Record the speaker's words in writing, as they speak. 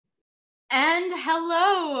And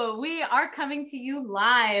hello, we are coming to you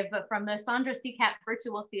live from the Sandra Seacat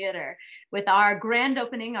Virtual Theater with our grand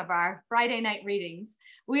opening of our Friday night readings.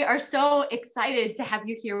 We are so excited to have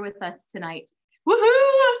you here with us tonight.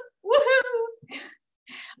 Woohoo! Woohoo!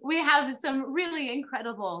 We have some really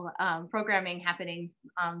incredible programming happening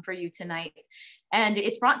for you tonight. And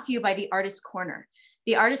it's brought to you by the Artist Corner.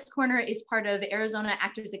 The Artist Corner is part of Arizona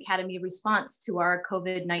Actors Academy response to our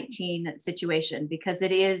COVID-19 situation, because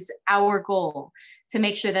it is our goal to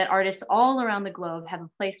make sure that artists all around the globe have a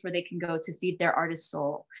place where they can go to feed their artist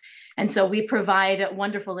soul. And so we provide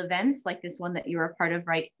wonderful events like this one that you're a part of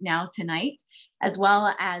right now tonight, as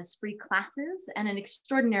well as free classes and an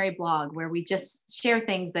extraordinary blog where we just share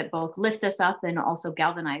things that both lift us up and also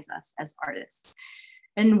galvanize us as artists.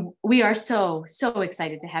 And we are so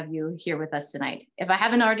excited to have you here with us tonight. If I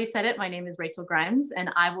haven't already said it, my name is Rachel Grimes and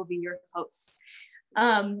I will be your host.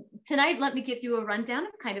 Tonight, let me give you a rundown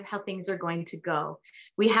of kind of how things are going to go.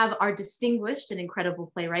 We have our distinguished and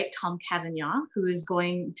incredible playwright, Tom Cavanaugh, who is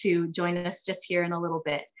going to join us just here in a little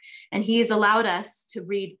bit. And he has allowed us to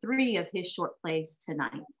read 3 of his short plays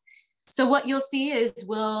tonight. So what you'll see is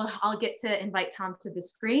I'll get to invite Tom to the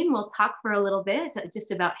screen. We'll talk for a little bit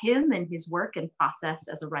just about him and his work and process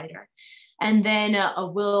as a writer. And then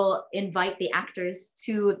we'll invite the actors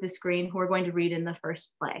to the screen who are going to read in the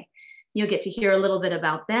first play. You'll get to hear a little bit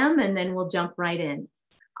about them, and then we'll jump right in.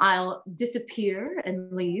 I'll disappear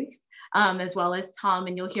and leave, as well as Tom,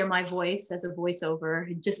 and you'll hear my voice as a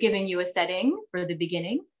voiceover, just giving you a setting for the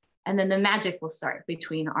beginning. And then the magic will start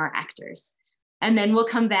between our actors. And then we'll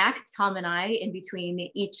come back, Tom and I, in between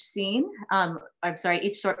each scene,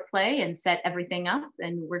 each short play, and set everything up.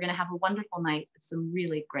 And we're gonna have a wonderful night of some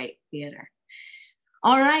really great theater.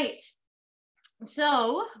 All right,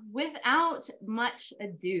 so without much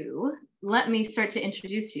ado, let me start to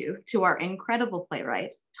introduce you to our incredible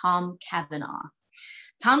playwright, Tom Cavanaugh.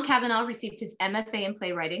 Tom Cavanaugh received his MFA in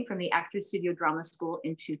playwriting from the Actors Studio Drama School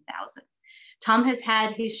in 2000. Tom has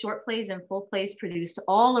had his short plays and full plays produced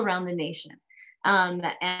all around the nation.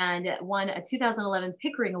 And won a 2011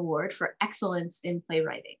 Pickering Award for excellence in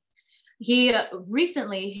playwriting. He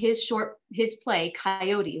recently, his play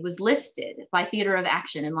Coyote was listed by Theater of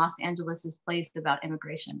Action in Los Angeles as plays about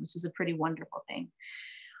immigration, which is a pretty wonderful thing.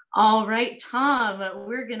 All right, Tom,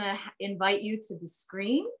 we're gonna invite you to the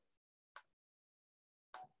screen.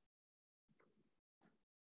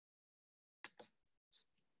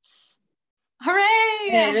 Hooray!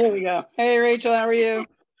 Hey, there we go. Hey, Rachel, how are you?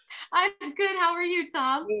 I'm good. How are you,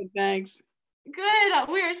 Tom? Good, thanks. Good.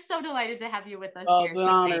 We are so delighted to have you with us here. It's an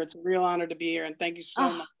honor. It's a real honor to be here, and thank you so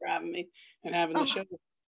much for having me and having the show.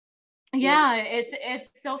 Yeah,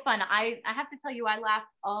 it's so fun. I have to tell you, I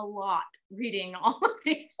laughed a lot reading all of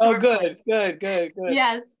these. Oh, good.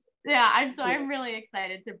 Yes. Yeah. I'm really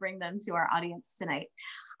excited to bring them to our audience tonight.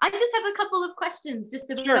 I just have a couple of questions just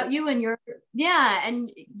about you and your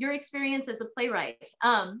experience as a playwright.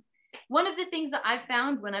 One of the things that I've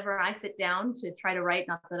found whenever I sit down to try to write,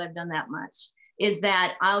 not that I've done that much, is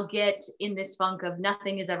that I'll get in this funk of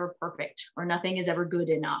nothing is ever perfect or nothing is ever good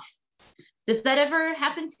enough. Does that ever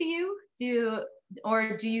happen to you? Do you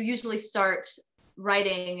usually start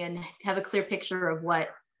writing and have a clear picture of what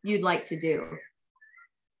you'd like to do?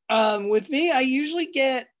 With me, I usually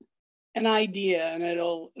get an idea and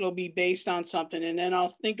it'll be based on something, and then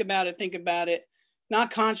I'll think about it, not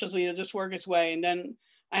consciously, it'll just work its way. And then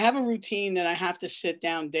I have a routine that I have to sit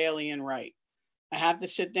down daily and write. I have to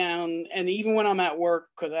sit down, and even when I'm at work,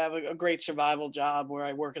 because I have a great survival job where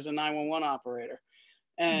I work as a 911 operator,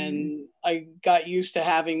 and I got used to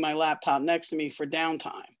having my laptop next to me for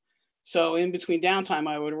downtime. So in between downtime,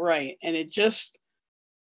 I would write, and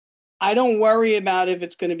I don't worry about if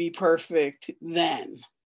it's going to be perfect then.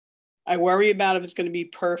 I worry about if it's going to be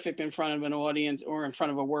perfect in front of an audience or in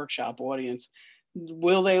front of a workshop audience.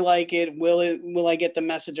 Will they like it? Will I get the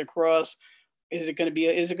message across? Is it going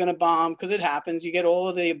to bomb? Because it happens. You get all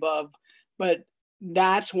of the above, but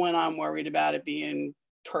that's when I'm worried about it being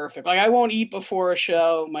perfect. Like, I won't eat before a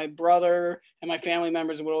show. My brother and my family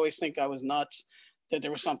members would always think I was nuts, that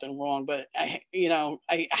there was something wrong. But it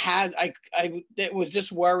was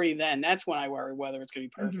just worry then. That's when I worry whether it's going to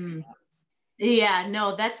be perfect or not. Yeah,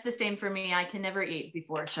 no, that's the same for me. I can never eat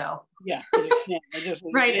before a show. Yeah,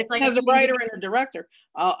 right. It's like as a writer and a director,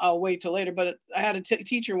 I'll wait till later. But I had a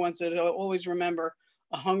teacher once that I always remember: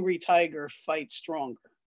 a hungry tiger fights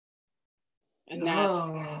stronger, and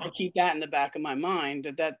I keep that in the back of my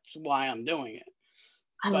mind. That's why I'm doing it.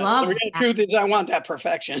 The truth is, I want that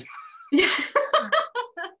perfection. Yeah,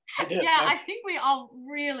 I think we all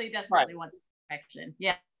really desperately want perfection.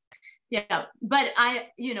 Yeah. Yeah. But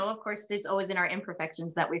of course, it's always in our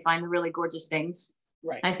imperfections that we find the really gorgeous things.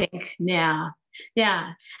 Right. I think. Yeah.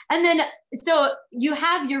 Yeah. And then, so you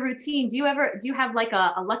have your routine. Do you have like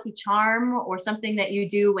a lucky charm or something that you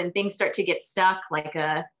do when things start to get stuck, like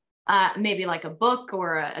maybe like a book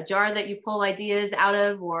or a jar that you pull ideas out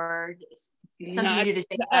of, or something you do to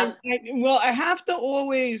shake it up? Well, I have to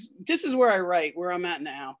always, this is where I write, where I'm at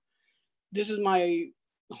now. This is my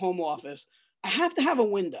home office. I have to have a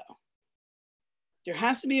window. There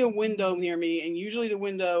has to be a window near me, and usually the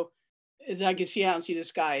window is I can see out and see the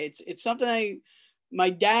sky. It's something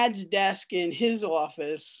my dad's desk in his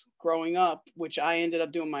office growing up, which I ended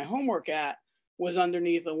up doing my homework at, was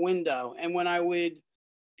underneath a window. And when I would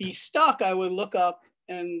be stuck, I would look up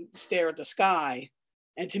and stare at the sky.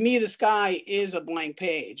 And to me, the sky is a blank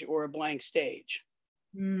page or a blank stage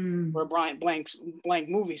or a blank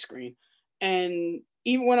movie screen. And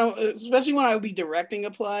even especially when I would be directing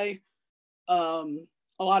a play,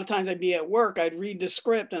 a lot of times I'd be at work, I'd read the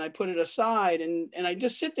script and I'd put it aside and I'd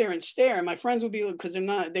just sit there and stare. And my friends would be, because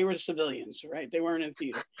they were civilians, right? They weren't in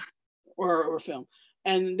theater or film.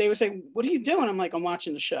 And they would say, "What are you doing?" I'm like, "I'm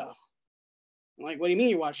watching the show." I'm like, "What do you mean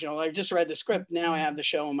you're watching the show?" I just read the script. Now I have the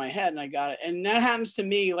show in my head and I got it. And that happens to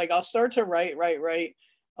me. Like I'll start to write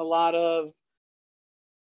a lot of,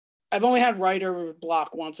 I've only had writer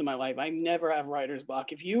block once in my life. I never have writer's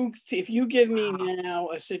block. If you give me now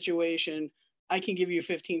a situation, I can give you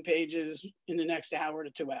 15 pages in the next hour to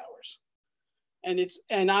 2 hours.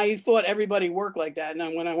 And I thought everybody worked like that. And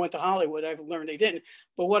then when I went to Hollywood, I've learned they didn't.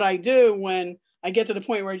 But what I do when I get to the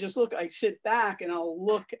point where I sit back and I'll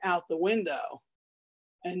look out the window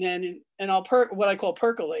and I'll what I call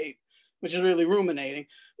percolate, which is really ruminating,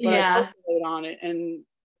 but I percolate on it. And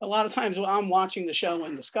a lot of times I'm watching the show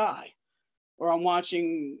in the sky or I'm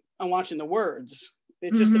watching the words.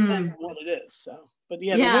 It just depends on what it is. So. But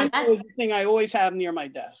yeah, the window is the thing I always have near my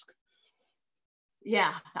desk.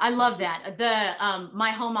 Yeah, I love that.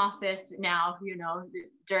 My home office now,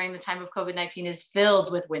 during the time of COVID-19 is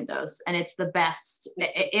filled with windows, and it's the best.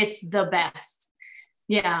 It's the best.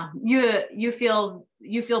 Yeah, you feel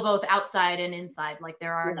both outside and inside, like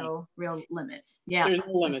there are no real limits. Yeah, there's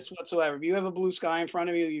no limits whatsoever. If you have a blue sky in front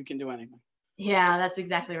of you, you can do anything. Yeah, that's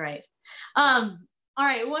exactly right. All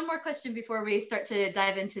right, one more question before we start to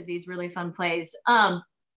dive into these really fun plays.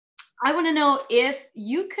 I want to know if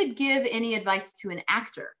you could give any advice to an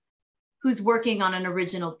actor who's working on an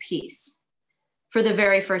original piece for the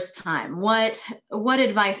very first time. What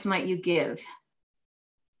advice might you give?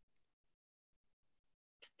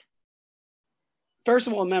 First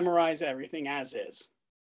of all, memorize everything as is.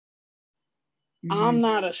 I'm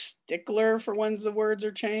not a stickler for when the words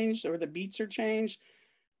are changed or the beats are changed,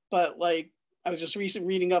 but like I was just recently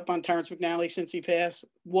reading up on Terrence McNally since he passed,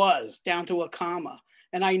 was down to a comma.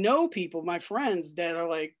 And I know people, my friends, that are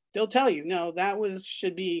like, they'll tell you, no, that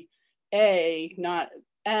should be a, not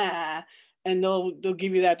a, and they'll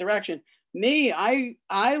give you that direction. Me, I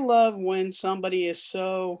love when somebody is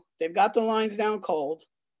they've got the lines down cold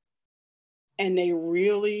and they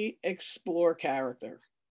really explore character,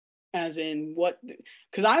 as in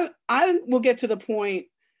because I will get to the point,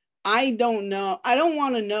 I don't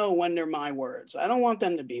want to know when they're my words. I don't want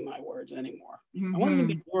them to be my words anymore. I want them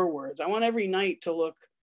to be your words. I want every night to look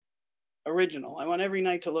original. I want every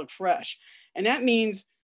night to look fresh. And that means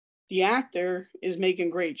the actor is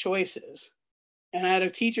making great choices. And I had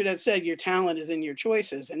a teacher that said, your talent is in your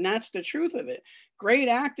choices. And that's the truth of it. Great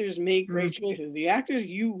actors make great choices. The actors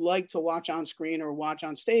you like to watch on screen or watch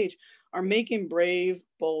on stage are making brave,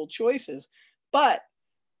 bold choices. But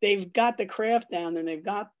they've got the craft down and they've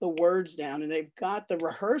got the words down and they've got the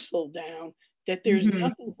rehearsal down, that there's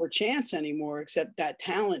nothing for chance anymore except that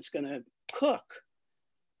talent's going to cook.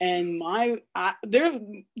 And there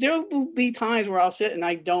will be times where I'll sit and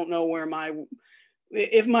I don't know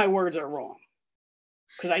if my words are wrong,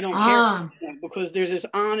 because I don't care, because there's this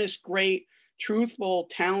honest, great, truthful,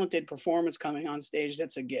 talented performance coming on stage.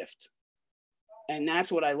 That's a gift. And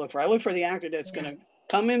that's what I look for. I look for the actor that's going to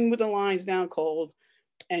come in with the lines down cold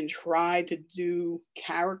and try to do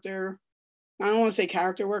character. I don't want to say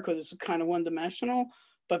character work because it's kind of one-dimensional,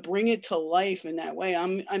 but bring it to life in that way.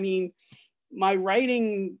 I mean, my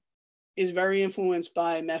writing is very influenced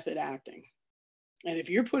by method acting. And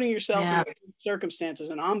if you're putting yourself in circumstances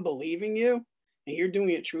and I'm believing you and you're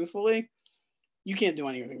doing it truthfully, you can't do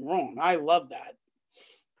anything wrong. I love that.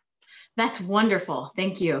 That's wonderful.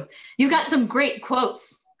 Thank you. You got some great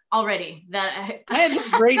quotes already. I had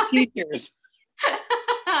some great teachers.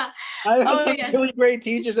 I've had some really great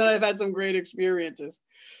teachers and I've had some great experiences.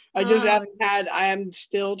 I just I am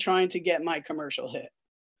still trying to get my commercial hit.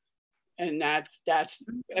 And that's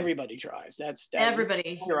everybody tries. That's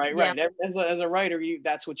everybody. You're right, Yeah. right. As a writer,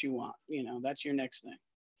 that's what you want. You know, that's your next thing.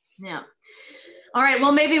 Yeah. All right.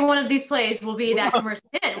 Well, maybe one of these plays will be that commercial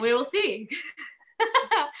hit. We will see.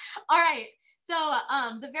 All right. So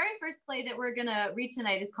the very first play that we're gonna read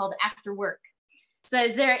tonight is called After Work. So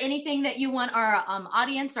is there anything that you want our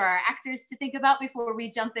audience or our actors to think about before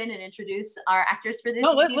we jump in and introduce our actors for this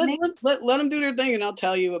evening? Let them do their thing, and I'll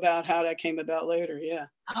tell you about how that came about later. Yeah.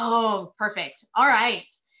 Oh, perfect. All right.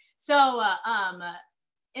 So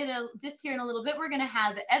just here in a little bit, we're going to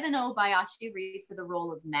have Evan Obayashi read for the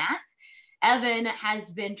role of Matt. Evan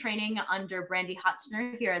has been training under Brandy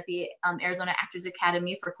Hotchner here at the Arizona Actors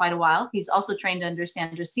Academy for quite a while. He's also trained under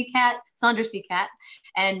Sandra Seacat,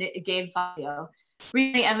 and Gabe Fazio.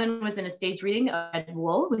 Recently, Evan was in a stage reading of Red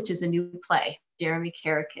Wool, which is a new play, Jeremy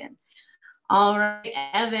Carrican. All right,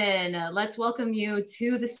 Evan, let's welcome you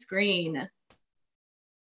to the screen.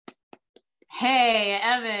 Hey,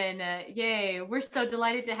 Evan, yay. We're so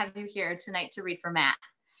delighted to have you here tonight to read for Matt.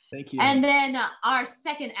 Thank you. And then our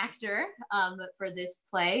second actor for this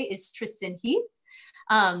play is Tristan Heath.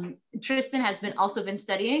 Tristan has also been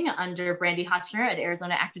studying under Brandy Hotchner at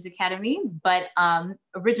Arizona Actors Academy, but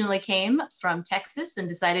originally came from Texas and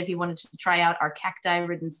decided he wanted to try out our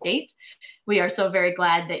cacti-ridden state. We are so very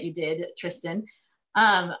glad that you did, Tristan.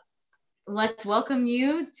 Let's welcome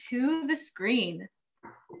you to the screen.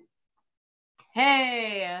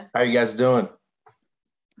 Hey. How are you guys doing?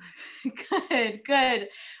 Good, good.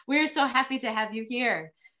 We're so happy to have you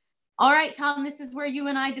here. All right, Tom, this is where you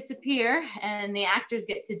and I disappear and the actors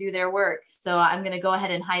get to do their work. So I'm going to go ahead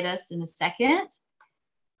and hide us in a second.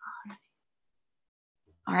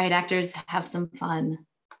 All right, actors, have some fun.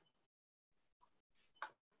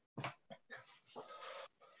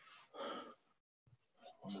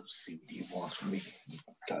 Let's see what he wants from me. He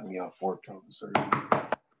got me off work.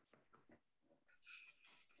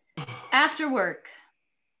 After work.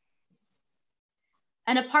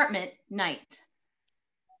 An apartment night.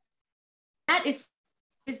 Matt is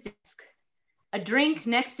at his desk. A drink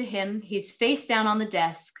next to him. He's face down on the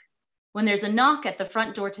desk when there's a knock at the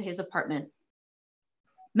front door to his apartment.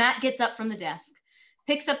 Matt gets up from the desk,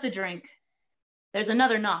 picks up the drink. There's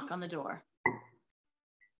another knock on the door.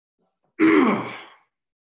 I'm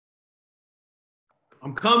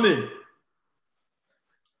coming.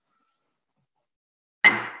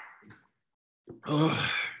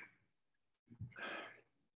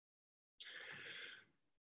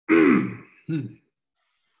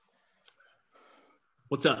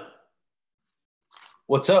 What's up?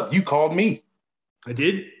 What's up? You called me. I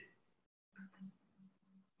did?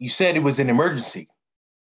 You said it was an emergency.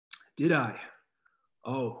 Did I?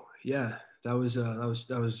 Oh, yeah. That was hours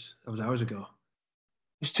ago. It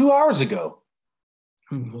was 2 hours ago.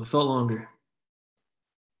 Well, it felt longer.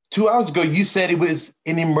 2 hours ago, you said it was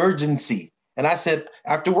an emergency. And I said,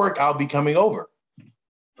 after work, I'll be coming over.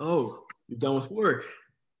 Oh, you're done with work?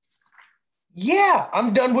 Yeah,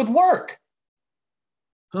 I'm done with work.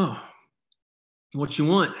 Oh, what you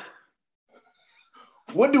want?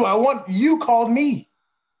 What do I want? You called me.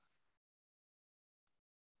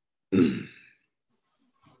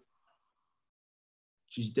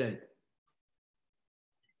 She's dead.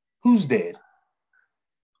 Who's dead?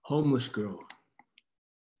 Homeless girl.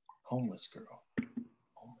 Homeless girl.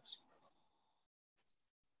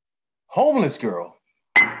 Homeless girl.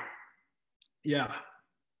 Yeah.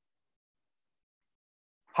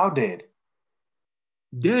 How dead?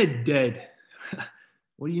 Dead.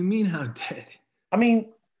 What do you mean, how dead? I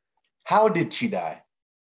mean, how did she die?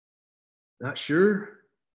 Not sure.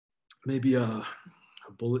 Maybe a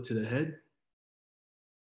bullet to the head.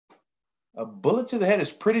 A bullet to the head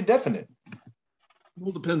is pretty definite.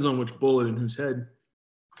 Well, depends on which bullet and whose head.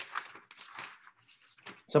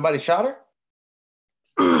 Somebody shot her?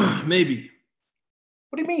 Maybe.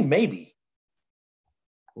 What do you mean, maybe?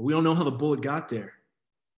 Well, we don't know how the bullet got there.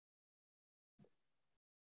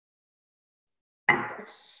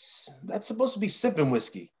 That's supposed to be sipping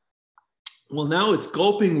whiskey. Well, now it's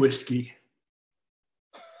gulping whiskey.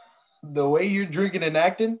 The way you're drinking and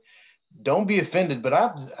acting, don't be offended, but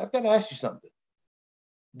I've got to ask you something.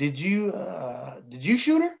 Did you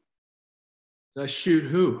shoot her? Did I shoot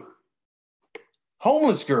who?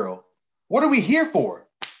 Homeless girl. What are we here for?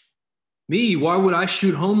 Me? Why would I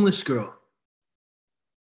shoot homeless girl?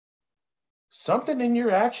 Something in your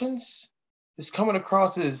actions is coming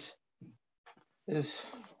across as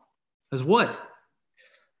what?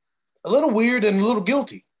 A little weird and a little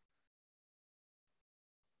guilty.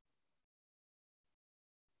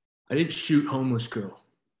 I didn't shoot homeless girl.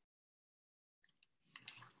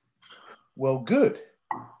 Well, good.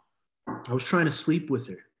 I was trying to sleep with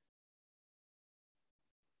her.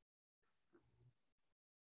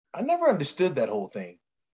 I never understood that whole thing.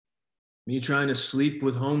 Me trying to sleep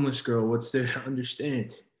with homeless girl. What's there to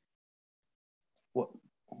understand?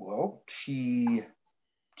 Well, she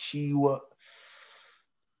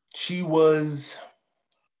was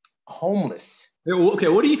homeless. Okay,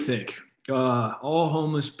 what do you think? All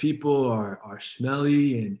homeless people are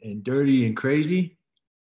smelly and dirty and crazy?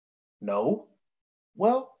 No.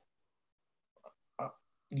 Well,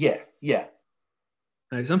 yeah.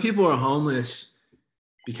 Like some people are homeless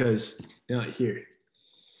because, here.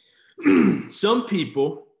 Some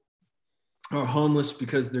people are homeless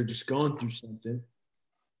because they're just going through something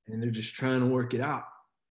and they're just trying to work it out.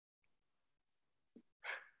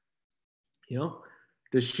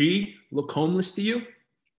 Does she look homeless to you?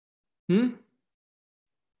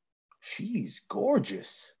 She's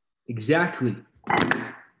gorgeous. Exactly.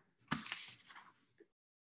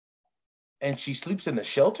 And she sleeps in a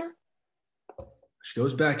shelter? She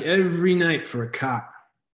goes back every night for a cot.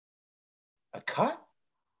 A cot?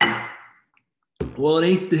 Well, it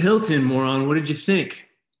ain't the Hilton, moron. What did you think?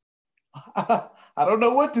 I don't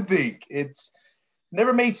know what to think. It's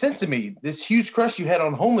never made sense to me. This huge crush you had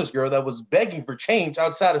on homeless girl that was begging for change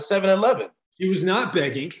outside of 7-Eleven. She was not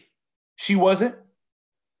begging. She wasn't?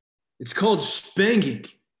 It's called spanking.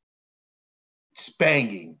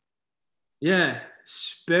 Spanging. Yeah,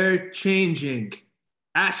 spare changing.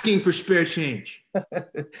 Asking for spare change.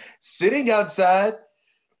 Sitting outside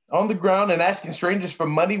on the ground and asking strangers for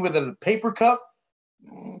money with a paper cup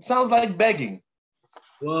sounds like begging.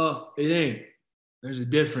 Well, it ain't. There's a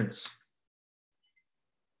difference.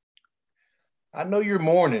 I know you're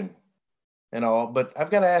mourning and all, but I've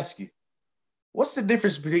got to ask you, what's the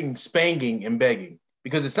difference between spanking and begging?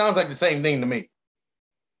 Because it sounds like the same thing to me.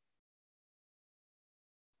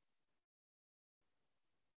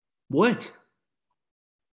 What?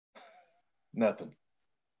 Nothing.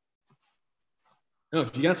 No,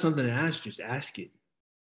 if you got something to ask, just ask it.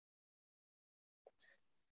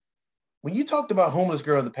 When you talked about homeless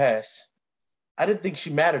girl in the past, I didn't think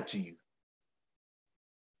she mattered to you.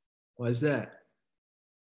 Why is that?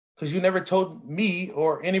 Because you never told me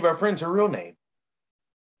or any of our friends her real name.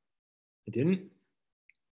 I didn't?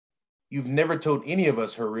 You've never told any of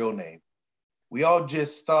us her real name. We all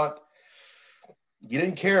just thought you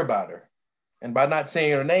didn't care about her. And by not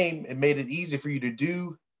saying her name, it made it easy for you to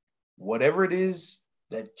do whatever it is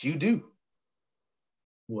that you do.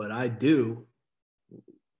 What I do?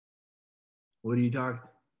 What are you talking?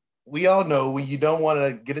 We all know when you don't want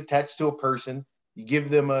to get attached to a person, you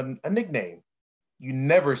give them a nickname. You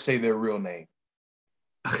never say their real name.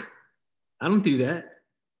 I don't do that.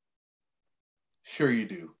 Sure you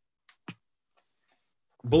do.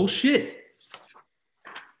 Bullshit.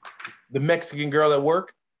 The Mexican girl at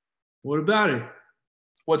work, What about her?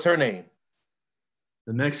 what's her name?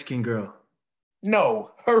 The Mexican girl.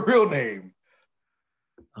 No, her real name.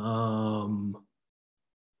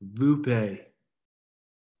 Lupe.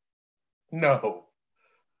 No.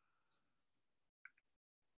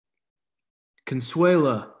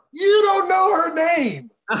 Consuela. You don't know her name.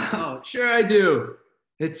 Oh, sure I do.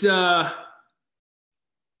 It's okay,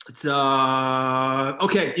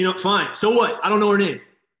 fine. So what? I don't know her name.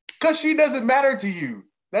 Because she doesn't matter to you.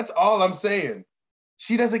 That's all I'm saying.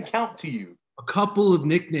 She doesn't count to you. A couple of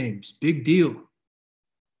nicknames. Big deal.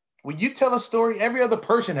 When you tell a story, every other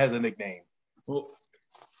person has a nickname. Well,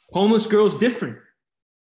 homeless girl's different.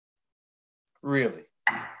 Really?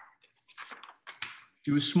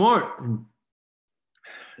 She was smart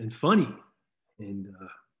and funny. And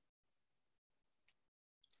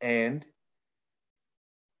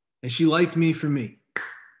she liked me for me.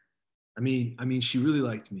 I mean, she really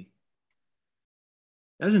liked me.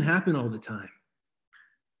 That doesn't happen all the time.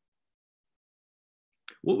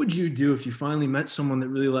 What would you do if you finally met someone that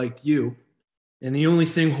really liked you, and the only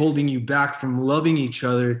thing holding you back from loving each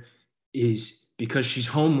other is because she's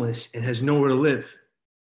homeless and has nowhere to live?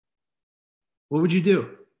 What would you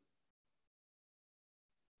do?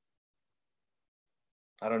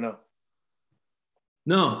 I don't know.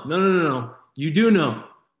 No. You do know.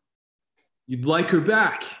 You'd like her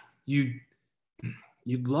back. You'd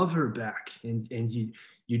love her back, and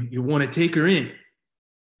you want to take her in.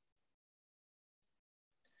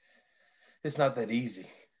 It's not that easy.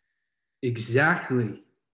 Exactly.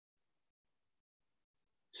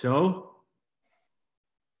 So,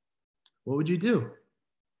 what would you do?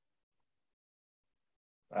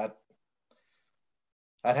 I'd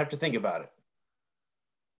have to think about it.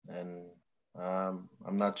 And I'm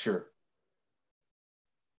not sure.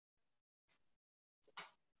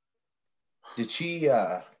 Did she,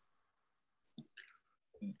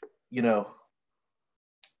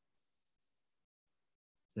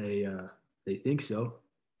 They think so.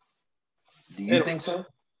 Do you think so?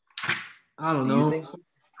 I don't Do know. you think so?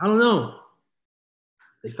 I don't know.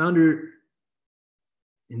 They found her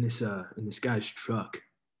in this guy's truck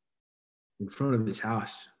in front of his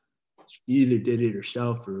house. She either did it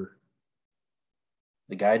herself or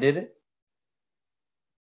The guy did it?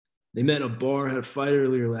 they met in a bar, had a fight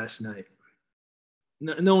earlier last night.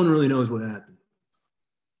 No one really knows what happened.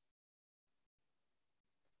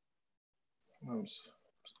 I'm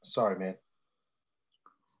sorry, man.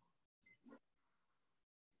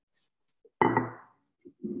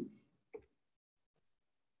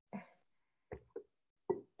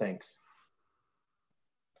 Thanks.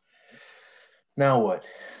 Now what?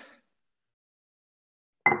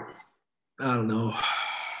 I don't know.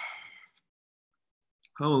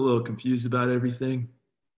 I'm a little confused about everything.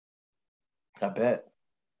 I bet.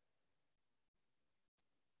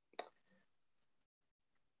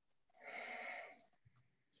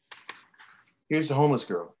 Here's the homeless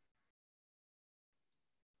girl.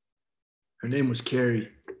 Her name was Carrie.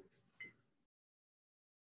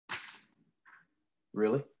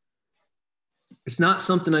 Really? It's not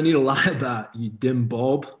something I need to lie about, you dim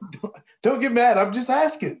bulb. Don't get mad. I'm just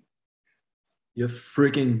asking. You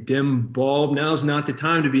freaking dim bulb. Now's not the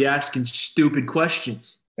time to be asking stupid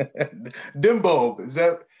questions. Dimbo. Is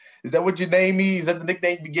that what you named me? Is that the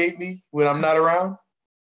nickname you gave me when I'm not around?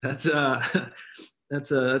 That's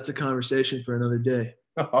a conversation for another day.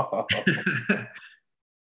 Well,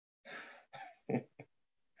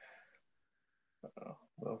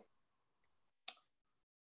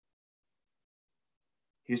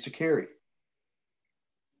 here's to Carrie.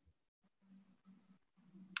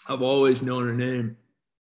 I've always known her name.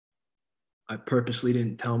 I purposely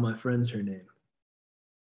didn't tell my friends her name.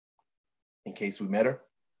 In case we met her.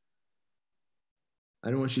 I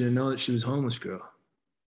didn't want you to know that she was a homeless girl.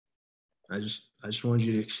 I just wanted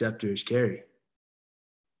you to accept her as Carrie.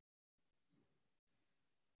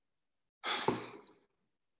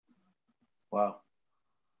 Wow.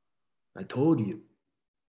 I told you.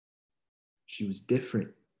 She was different.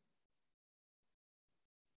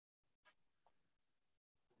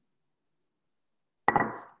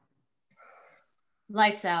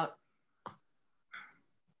 Lights out.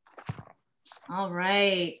 All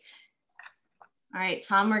right. All right,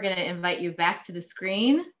 Tom, we're going to invite you back to the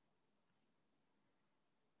screen.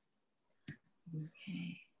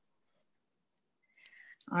 Okay.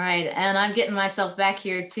 All right, and I'm getting myself back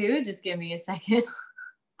here too. Just give me a second.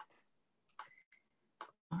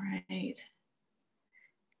 All right.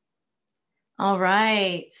 All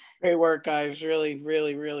right. Great work, guys. Really,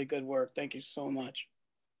 really, really good work. Thank you so much.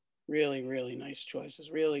 Really, really nice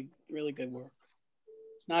choices. Really, really good work.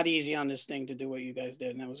 It's not easy on this thing to do what you guys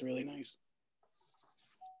did, and that was really nice.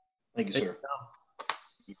 Thank you, sir.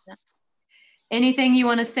 Anything you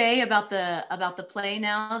want to say about the play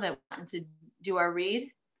now that we want to do our read?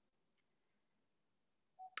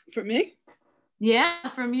 For me? Yeah,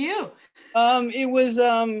 from you.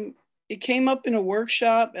 It came up in a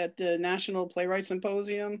workshop at the National Playwright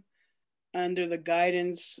Symposium under the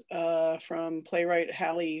guidance from playwright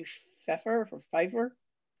Hallie Pfeiffer.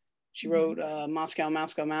 She wrote Moscow,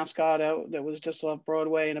 Moscow, Mascot that was just off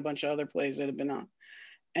Broadway and a bunch of other plays that have been on.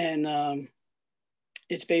 And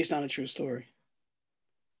it's based on a true story.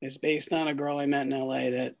 It's based on a girl I met in LA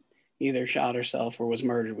that either shot herself or was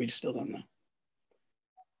murdered. We still don't know.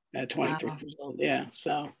 At 23 years old. Yeah.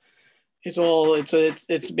 So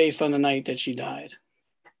it's based on the night that she died.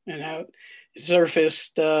 And how it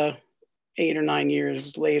surfaced 8 or 9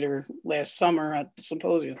 years later last summer at the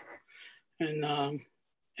symposium.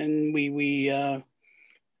 And we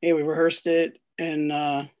rehearsed it and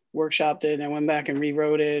workshopped it, and I went back and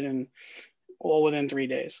rewrote it, and all within 3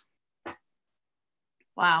 days.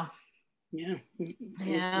 Wow. Yeah.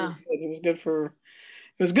 Yeah. It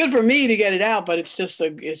was good for me to get it out, but it's just a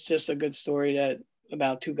good story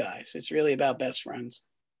about two guys. It's really about best friends.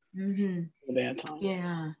 Mm-hmm. A bad time.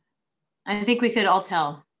 Yeah. I think we could all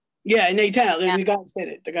tell. Yeah, and they tell. Yeah. The guys did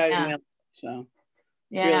it. The guys Yeah. nailed it. So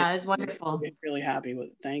yeah, really, it was wonderful. Really happy with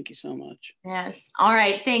it. Thank you so much. Yes. All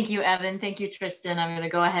right. Thank you, Evan. Thank you, Tristan. I'm going to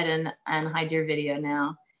go ahead and hide your video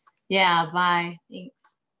now. Yeah. Bye. Thanks.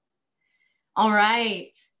 All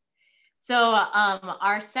right. So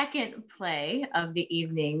our second play of the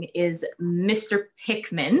evening is Mr.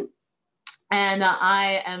 Pickman. And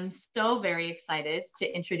I am so very excited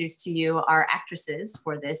to introduce to you our actresses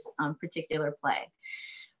for this particular play.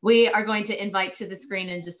 We are going to invite to the screen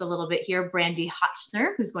in just a little bit here, Brandy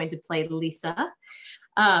Hotchner, who's going to play Lisa.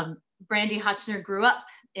 Brandy Hotchner grew up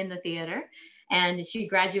in the theater, and she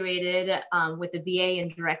graduated with a BA in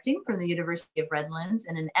directing from the University of Redlands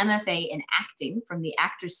and an MFA in acting from the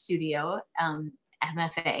Actors Studio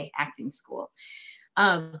MFA acting school.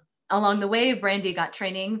 Along the way, Brandy got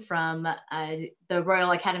training from the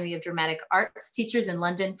Royal Academy of Dramatic Arts teachers in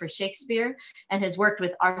London for Shakespeare, and has worked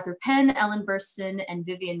with Arthur Penn, Ellen Burstyn, and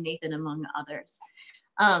Vivian Nathan, among others.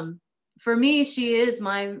 For me, she is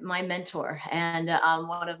my mentor and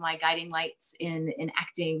one of my guiding lights in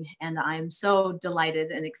acting. And I'm so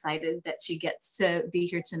delighted and excited that she gets to be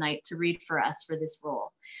here tonight to read for us for this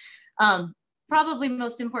role. Probably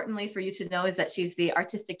most importantly for you to know is that she's the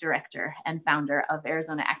artistic director and founder of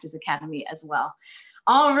Arizona Actors Academy as well.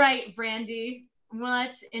 All right, Brandy,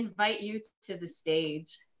 let's invite you to the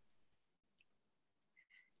stage.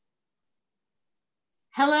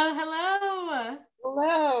 Hello, hello.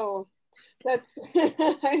 Hello. That's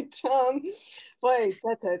hi, Tom. Boy,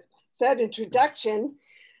 that introduction.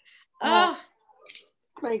 Oh,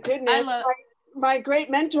 my goodness. My great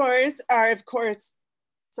mentors are, of course,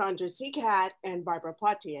 Sandra Seacat and Barbara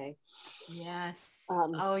Poitier. Yes.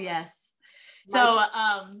 Oh, yes. So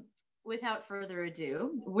without further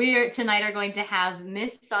ado, we tonight are going to have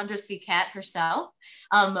Miss Sandra Seacat herself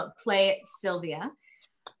play Sylvia.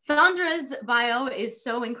 Sandra's bio is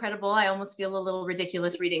so incredible. I almost feel a little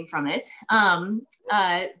ridiculous reading from it.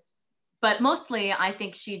 But mostly, I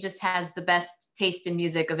think she just has the best taste in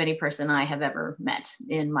music of any person I have ever met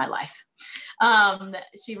in my life.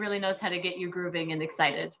 She really knows how to get you grooving and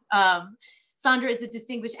excited. Sandra is a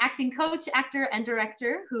distinguished acting coach, actor, and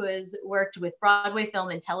director who has worked with Broadway, film,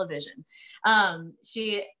 and television.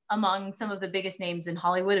 She, among some of the biggest names in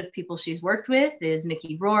Hollywood of people she's worked with, is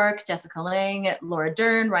Mickey Rourke, Jessica Lange, Laura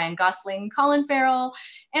Dern, Ryan Gosling, Colin Farrell,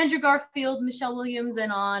 Andrew Garfield, Michelle Williams,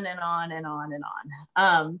 and on and on and on and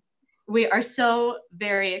on. We are so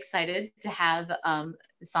very excited to have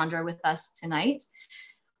Sandra with us tonight.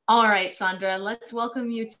 All right, Sandra, let's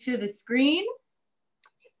welcome you to the screen.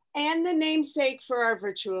 And the namesake for our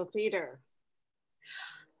virtual theater.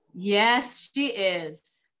 Yes, she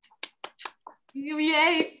is.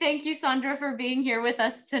 Yay, thank you, Sandra, for being here with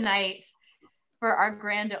us tonight for our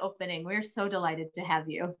grand opening. We're so delighted to have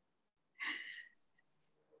you.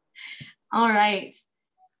 All right.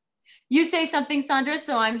 You say something, Sandra,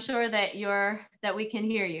 so I'm sure that we can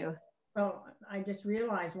hear you. Oh, I just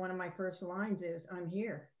realized one of my first lines is, I'm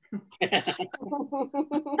here.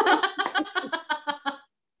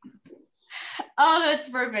 Oh, that's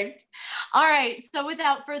perfect. All right, so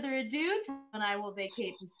without further ado, Tom and I will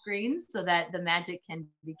vacate the screens so that the magic can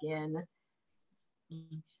begin.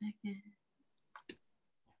 1 second.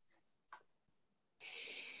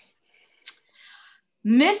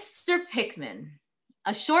 Mr. Pickman,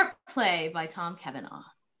 a short play by Tom Cavanaugh.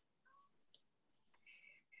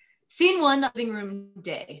 Scene 1, the living room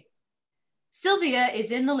day. Sylvia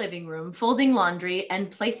is in the living room folding laundry and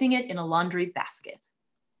placing it in a laundry basket.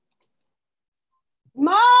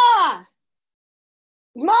 Ma!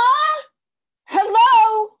 Ma!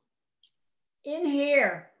 Hello! In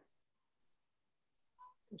here.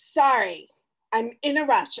 I'm sorry. I'm in a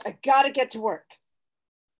rush. I gotta get to work.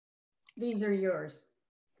 These are yours.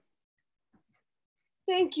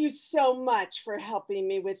 Thank you so much for helping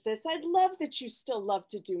me with this. I love that you still love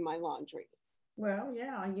to do my laundry. Well,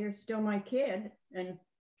 yeah, you're still my kid. And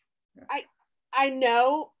I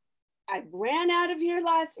know I ran out of here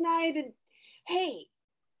last night and hey,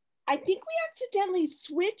 I think we accidentally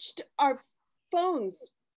switched our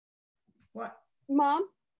phones. What? Mom?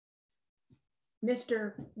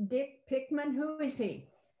 Mr. Dick Pickman, who is he?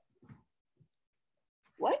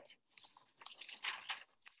 What?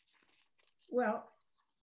 Well,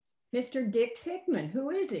 Mr. Dick Pickman,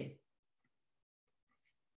 who is he?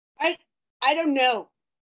 I don't know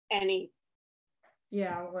any.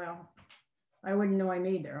 Yeah, well, I wouldn't know him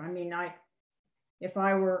either. I mean, if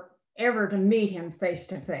I were ever to meet him face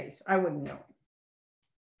to face, I wouldn't know him.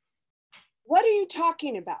 What are you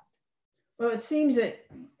talking about? Well, it seems that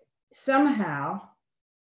somehow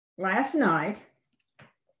last night.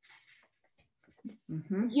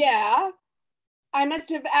 Yeah, I must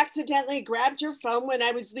have accidentally grabbed your phone when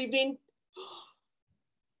I was leaving.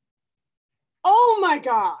 Oh my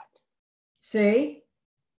God. See?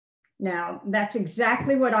 Now, that's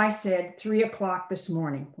exactly what I said 3 o'clock this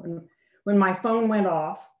morning. When my phone went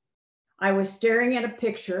off, I was staring at a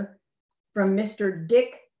picture from Mr.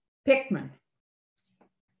 Dick Pickman.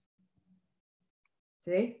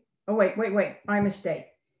 See? Oh, wait, my mistake.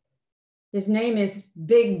 His name is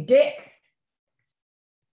Big Dick.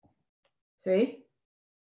 See?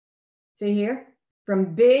 See here?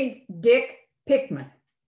 From Big Dick Pickman.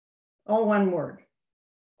 All one word.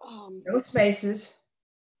 No spaces.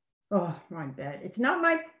 Oh, my bad. It's not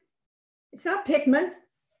Pickman.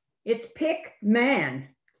 It's Pickman.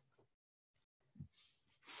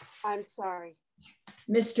 I'm sorry.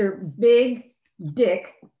 Mr. Big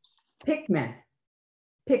Dick Pickman.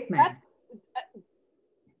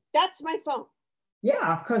 That's my phone.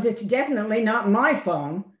 Yeah, because it's definitely not my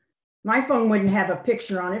phone. My phone wouldn't have a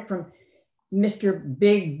picture on it from Mr.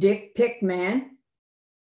 Big Dick Pickman.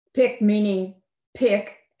 Pick meaning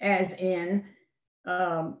pick as in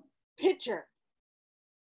Picture.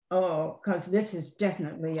 oh, because this is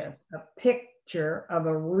definitely a picture of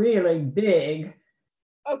a really big.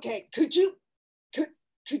 Okay, could you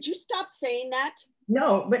stop saying that?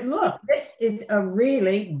 No, but look, this is a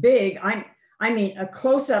really big, I mean a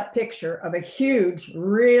close-up picture of a huge,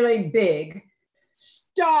 really big.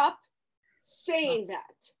 Stop saying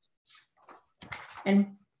that.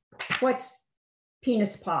 And what's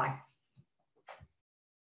penis pie?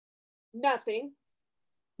 Nothing.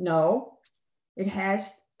 No, it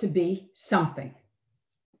has to be something.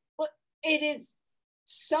 Well, it is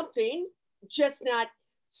something, just not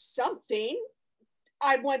something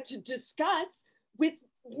I want to discuss with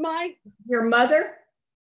your mother.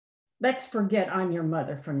 Let's forget I'm your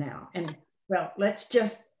mother for now. And well, let's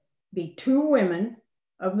just be two women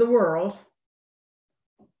of the world.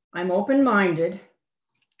 I'm open-minded.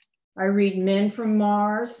 I read men from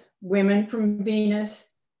Mars, women from Venus.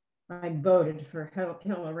 I voted for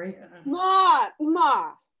Hillary. Ma.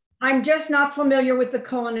 I'm just not familiar with the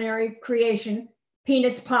culinary creation,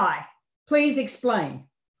 penis pie. Please explain.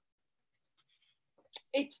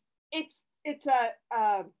 It's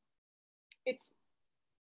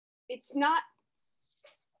not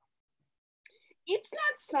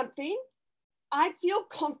something I feel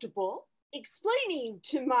comfortable explaining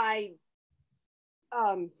to my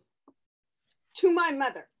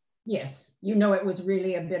mother. Yes, you know it was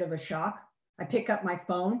really a bit of a shock. I pick up my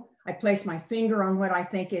phone, I place my finger on what I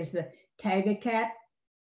think is the Tag-A-Cat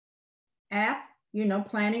app, you know,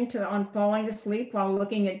 planning on falling asleep while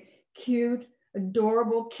looking at cute,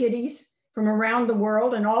 adorable kitties from around the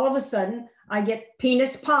world, and all of a sudden I get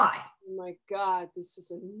penis pie. Oh my God, this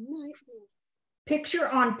is a nightmare. Picture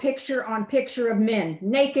on picture on picture of men,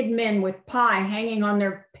 naked men with pie hanging on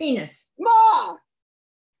their penis. Ma!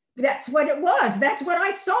 That's what it was. That's what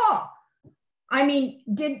I saw. I mean,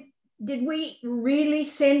 did we really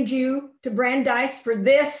send you to Brandeis for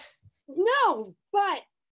this? No, but.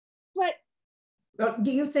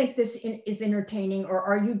 Do you think this is entertaining, or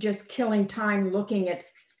are you just killing time looking at?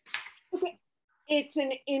 Okay, it's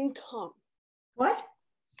an income. What?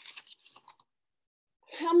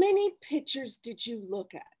 How many pictures did you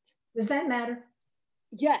look at? Does that matter?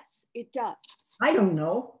 Yes, it does. I don't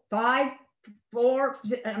know. 5, 4,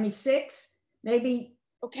 6, maybe.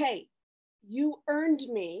 Okay, you earned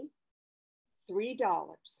me $3.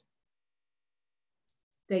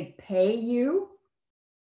 They pay you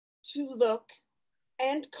to look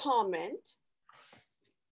and comment.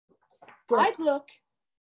 I look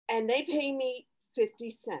and they pay me 50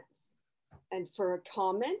 cents. And for a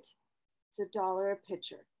comment, it's $1 a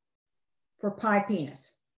picture. For pie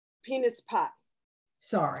penis. Penis pie.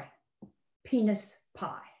 Sorry, penis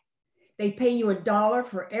pie. They pay you $1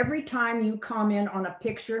 for every time you comment on a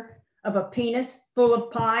picture of a penis full of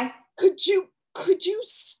pie. Could you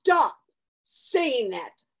stop saying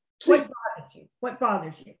that? Please. What bothers you? What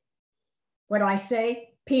bothers you? What I say,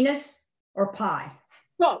 penis or pie?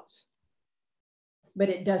 Both. But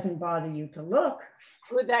it doesn't bother you to look.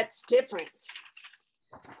 Well, that's different.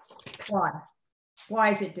 Why?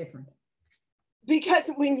 Why is it different? Because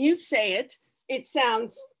when you say it, it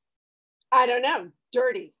sounds, I don't know,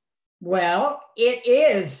 dirty. Well, it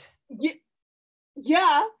is.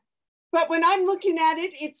 Yeah, but when I'm looking at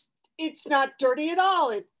it, it's not dirty at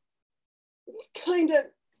all. It's kind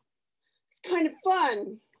of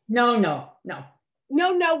fun. No.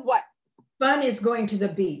 No, what? Fun is going to the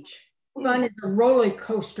beach. Fun is a roller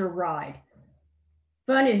coaster ride.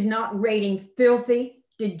 Fun is not rating filthy,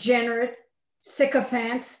 degenerate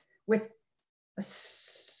sycophants with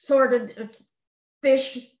assorted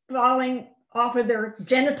fish falling off of their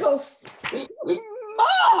genitals.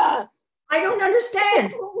 Ma! I don't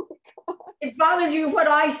understand. Oh my God. It bothers you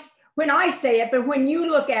when I say it, but when you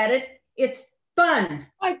look at it, it's fun.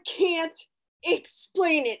 I can't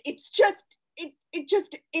explain it. It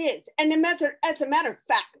just is. And as a matter of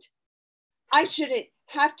fact, I shouldn't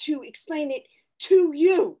have to explain it to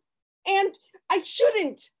you. And I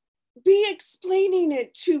shouldn't be explaining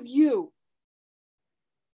it to you.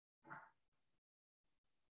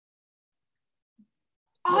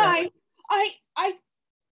 Well,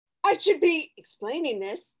 I should be explaining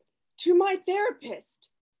this to my therapist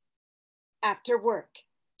after work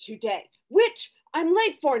today, which I'm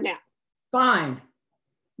late for now. Fine.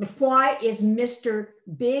 But why is Mr.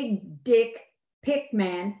 Big Dick pick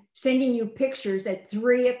man sending you pictures at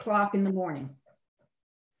 3 o'clock in the morning?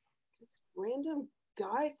 Because random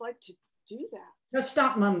guys like to do that. So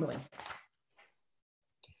stop mumbling.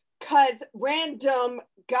 Because random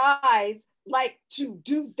guys like to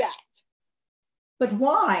do that. But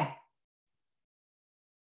why?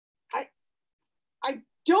 I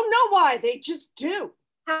don't know why, they just do.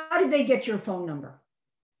 How did they get your phone number?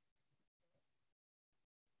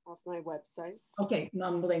 Off my website. Okay,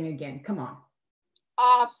 mumbling again. Come on.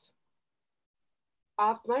 Off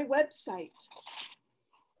my website.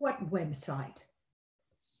 What website?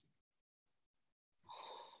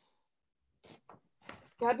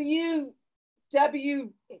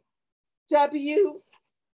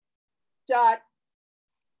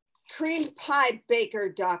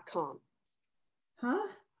 www.creampiebaker.com. Huh?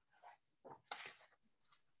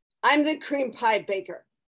 I'm the cream pie baker.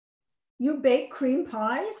 You bake cream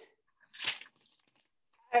pies?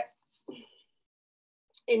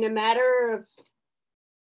 In a matter of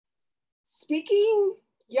speaking,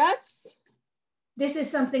 yes. This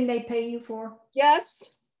is something they pay you for?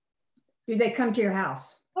 Yes. Do they come to your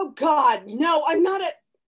house? Oh God, no, I'm not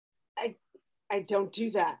I don't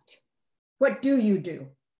do that. What do you do?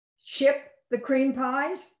 Ship the cream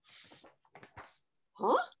pies?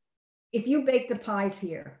 Huh? If you bake the pies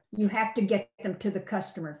here, you have to get them to the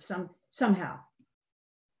customer somehow.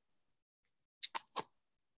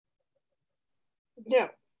 No.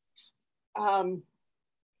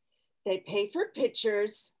 They pay for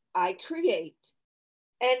pictures I create.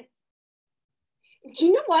 And do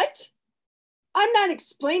you know what? I'm not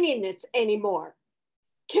explaining this anymore.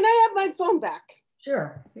 Can I have my phone back?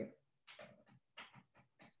 Sure.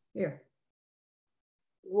 Here.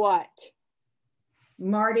 What?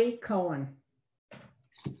 Marty Cohen.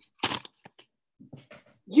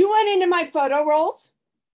 You went into my photo rolls?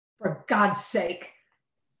 For God's sake.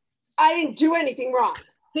 I didn't do anything wrong.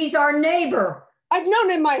 He's our neighbor. I've known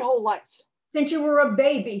him my whole life. Since you were a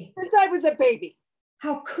baby. Since I was a baby.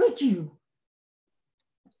 How could you?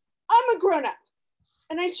 I'm a grown-up,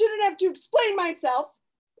 and I shouldn't have to explain myself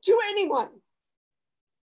to anyone.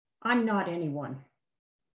 I'm not anyone.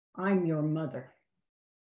 I'm your mother.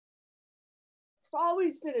 I've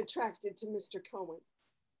always been attracted to Mr. Cohen.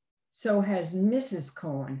 So has Mrs.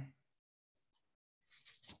 Cohen.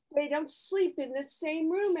 They don't sleep in the same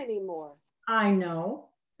room anymore. I know.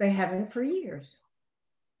 They haven't for years.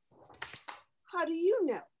 How do you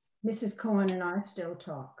know? Mrs. Cohen and I still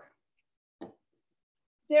talk.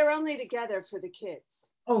 They're only together for the kids.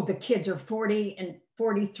 Oh, the kids are 40 and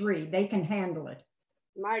 43. They can handle it.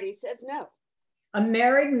 Marty says no. A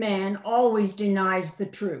married man always denies the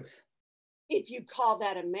truth. If you call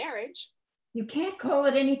that a marriage. You can't call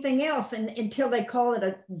it anything else until they call it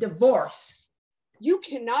a divorce. You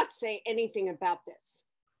cannot say anything about this.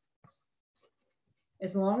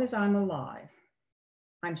 As long as I'm alive,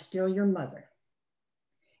 I'm still your mother.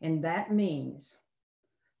 And that means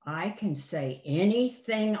I can say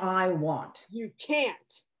anything I want. You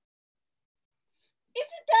can't.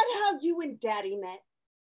 Isn't that how you and Daddy met?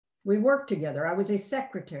 We worked together. I was his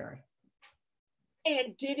secretary.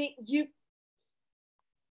 And didn't you?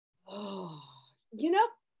 Oh, you know,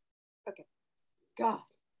 okay, God,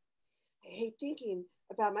 I hate thinking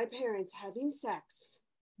about my parents having sex.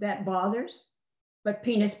 That bothers, but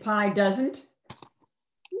penis pie doesn't?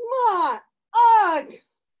 Ma, ugh!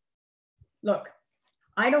 Look,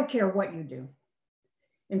 I don't care what you do.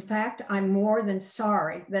 In fact, I'm more than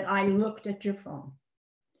sorry that I looked at your phone.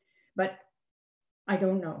 But I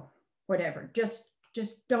don't know, whatever. Just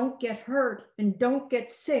don't get hurt and don't get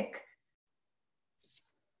sick.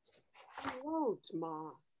 I won't,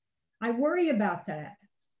 Ma. I worry about that.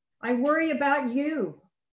 I worry about you.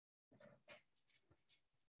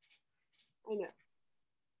 I know.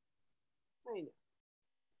 I know.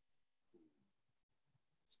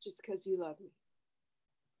 It's just because you love me.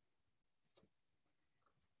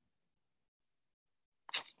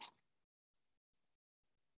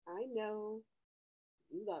 I know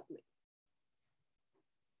you love me.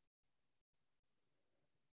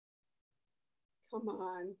 Come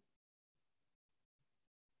on.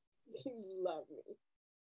 You love me.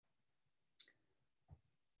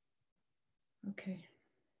 Okay.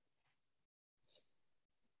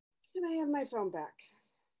 Can I have my phone back?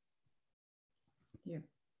 Here.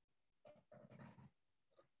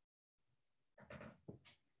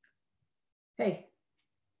 Hey,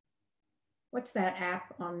 what's that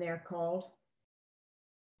app on there called?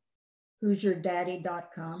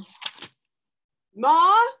 who'syourdaddy.com?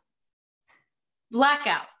 Ma?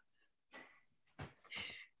 Blackout.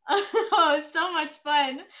 Oh, so much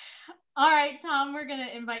fun. All right, Tom, we're going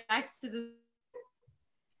to invite back to the...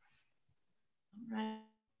 right.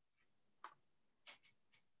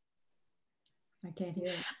 I can't hear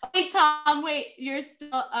it. Wait, Tom, wait, you're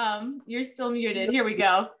still muted. Here we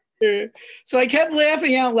go. So I kept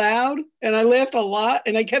laughing out loud, and I laughed a lot,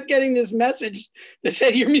 and I kept getting this message that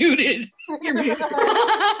said, "You're muted." You're muted.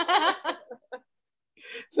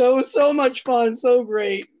 So it was so much fun, so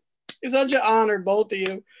great. It's such an honor, both of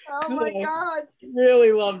you. Oh my God.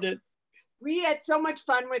 Really loved it. We had so much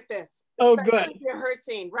fun with this. Oh, good.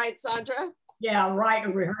 Rehearsing, right, Sandra? Yeah, right, a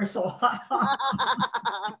rehearsal.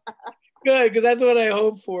 Good, because that's what I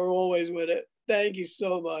hope for always with it. Thank you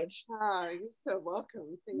so much. Oh, you're so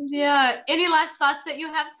welcome. Thank you. Yeah. Any last thoughts that you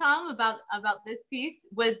have, Tom, about this piece?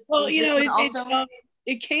 Well, you know,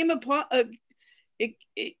 it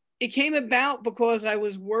came about because I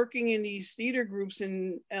was working in these theater groups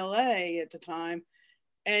in LA at the time,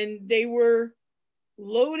 and they were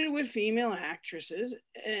loaded with female actresses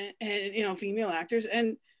and you know, female actors,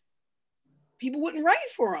 and people wouldn't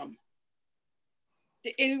write for them.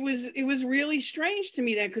 It was really strange to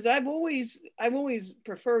me that, because I've always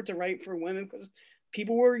preferred to write for women because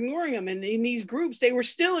people were ignoring them, and in these groups they were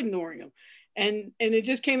still ignoring them, and it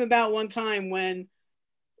just came about one time when,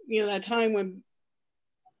 you know, that time when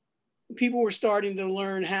people were starting to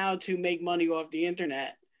learn how to make money off the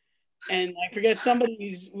internet, and I forget,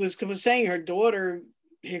 somebody was saying her daughter,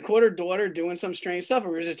 he caught her daughter doing some strange stuff,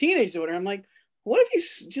 or it was a teenage daughter. I'm like, what if you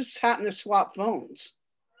just happen to swap phones?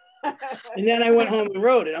 And then I went home and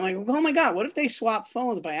wrote it. I'm like, oh my God, what if they swapped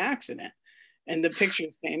phones by accident? And the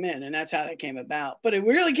pictures came in, and that's how that came about. But it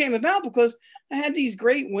really came about because I had these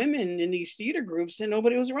great women in these theater groups that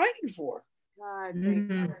nobody was writing for. God,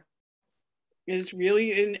 Mm-hmm. It's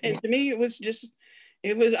really, and to me, it was,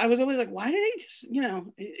 I was always like, why did they just, you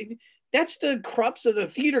know, that's the crux of the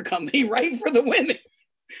theater company, right? For the women.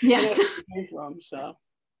 Yes. So.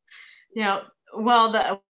 You know,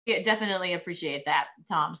 well, we definitely appreciate that,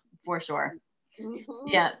 Tom, for sure. Mm-hmm.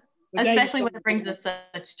 Yeah. Especially when it brings us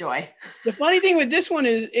such joy. The funny thing with this one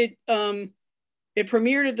is it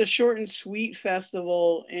premiered at the Short and Sweet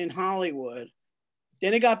Festival in Hollywood.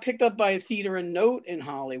 Then it got picked up by a Theater and Note in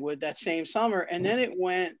Hollywood that same summer. And then it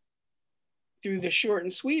went through the Short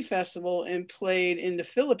and Sweet Festival and played in the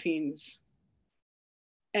Philippines.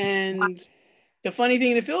 And the funny thing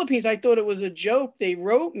in the Philippines, I thought it was a joke. They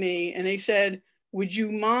wrote me and they said, would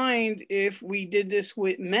you mind if we did this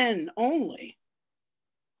with men only?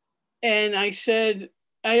 And I said,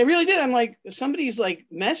 I really did. I'm like, somebody's like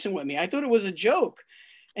messing with me. I thought it was a joke.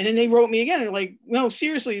 And then they wrote me again. And like, no,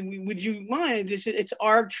 seriously, would you mind? It's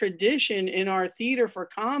our tradition in our theater for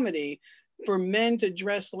comedy for men to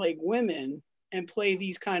dress like women and play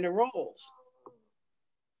these kind of roles.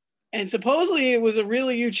 And supposedly it was a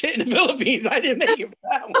really huge hit in the Philippines. I didn't make it for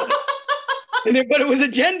that one. But it was a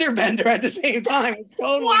gender bender at the same time. It's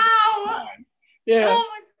totally wow. Yeah. Oh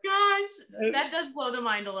my gosh. That does blow the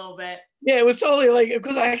mind a little bit. Yeah, it was totally like,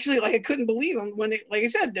 because I actually, like, I couldn't believe them when it, like I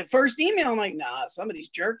said, the first email, I'm like, nah, somebody's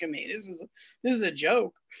jerking me. This is a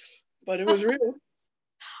joke. But it was real.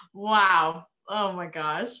 Wow. Oh my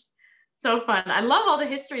gosh. So fun. I love all the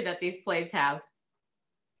history that these plays have.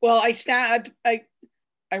 Well, I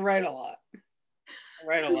write a lot.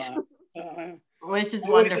 Which is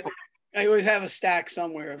wonderful. I always have a stack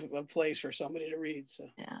somewhere of plays for somebody to read. So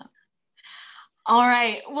yeah. All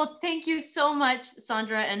right. Well, thank you so much,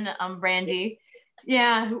 Sandra and Brandy.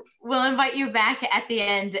 Yeah, we'll invite you back at the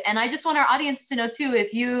end. And I just want our audience to know too,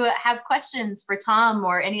 if you have questions for Tom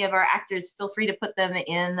or any of our actors, feel free to put them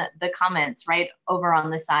in the comments right over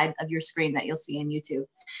on the side of your screen that you'll see in YouTube.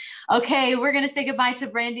 Okay, we're going to say goodbye to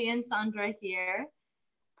Brandy and Sandra here.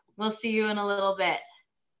 We'll see you in a little bit.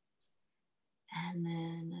 And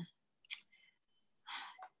then,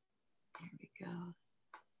 there we go.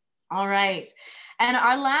 All right. And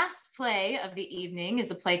our last play of the evening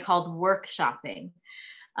is a play called Workshopping.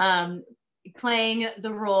 Playing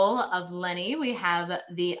the role of Lenny, we have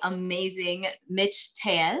the amazing Mitch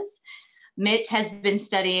Tejas. Mitch has been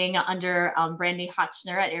studying under Brandy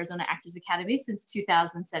Hotchner at Arizona Actors Academy since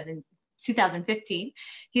 2015.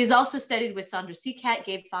 He has also studied with Sandra Seacat,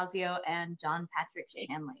 Gabe Fazio, and John Patrick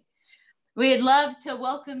Chanley. We'd love to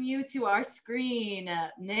welcome you to our screen,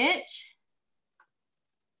 Mitch.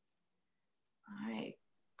 All right.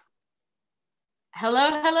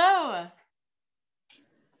 Hello, hello.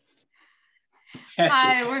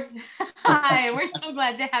 Hi, we're so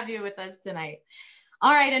glad to have you with us tonight.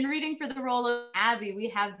 All right, and reading for the role of Abby, we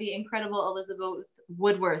have the incredible Elizabeth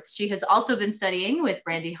Woodworth. She has also been studying with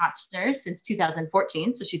Brandy Hotchner since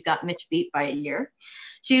 2014, so she's got Mitch beat by a year.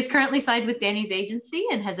 She is currently signed with Danny's agency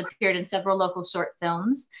and has appeared in several local short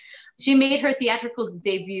films. She made her theatrical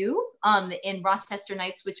debut in Rochester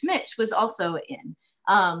Nights, which Mitch was also in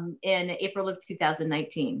April of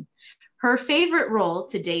 2019. Her favorite role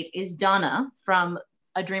to date is Donna from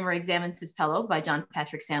A Dreamer Examines His Pillow by John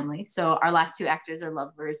Patrick Shanley. So our last two actors are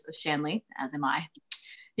lovers of Shanley, as am I.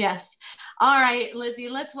 Yes. All right, Lizzie,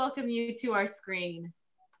 let's welcome you to our screen.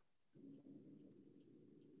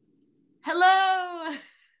 Hello.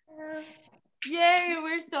 Yay,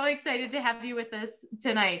 we're so excited to have you with us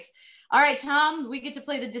tonight. All right, Tom, we get to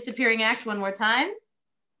play the disappearing act one more time.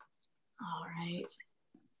 All right.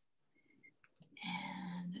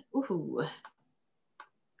 And, ooh.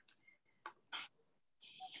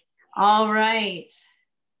 All right.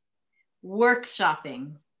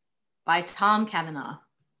 Workshopping by Tom Cavanaugh.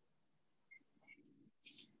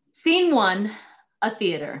 Scene 1, a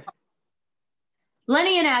theater.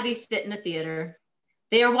 Lenny and Abby sit in a theater.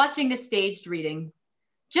 They are watching a staged reading.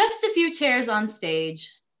 Just a few chairs on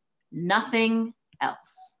stage, nothing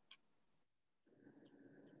else.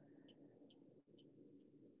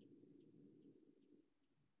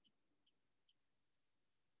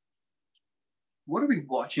 What are we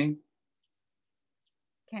watching?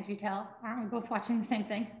 Can't you tell? Aren't we both watching the same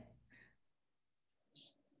thing?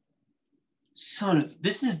 Son of,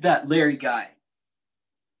 this is that Larry guy.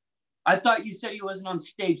 I thought you said he wasn't on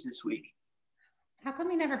stage this week. How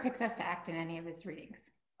come he never picks us to act in any of his readings?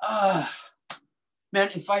 Man,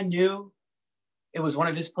 if I knew it was one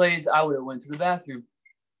of his plays, I would have went to the bathroom.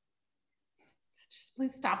 Just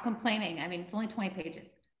please stop complaining. I mean, it's only 20 pages.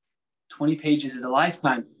 20 pages is a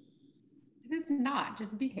lifetime. It is not.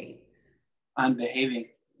 Just behave. I'm behaving.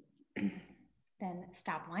 Then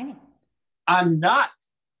stop whining. I'm not.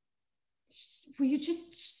 Will you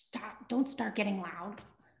just stop? Don't start getting loud.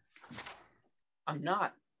 I'm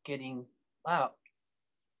not getting loud.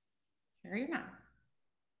 Sure you're not.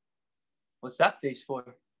 What's that face for?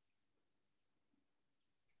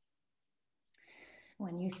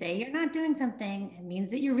 When you say you're not doing something, it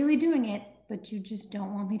means that you're really doing it, but you just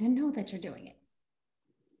don't want me to know that you're doing it.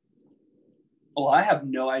 Well, I have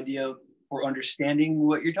no idea or understanding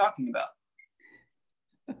what you're talking about.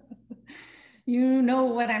 You know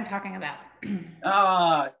what I'm talking about.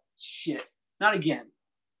 Shit. Not again.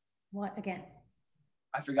 What again?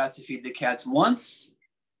 I forgot to feed the cats once,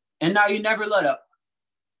 and now you never let up.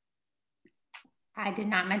 I did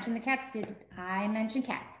not mention the cats. Did I mention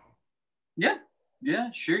cats?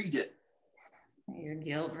 Yeah, sure you did. You're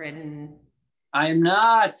guilt-ridden. I am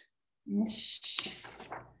not. Shh.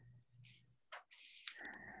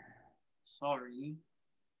 Sorry.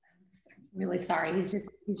 I'm really sorry. He's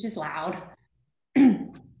just loud.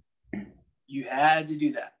 You had to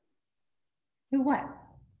do that. Who what?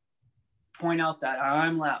 Point out that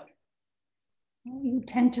I'm loud. You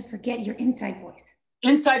tend to forget your inside voice.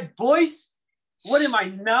 Inside voice? What am I,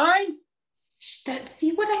 9?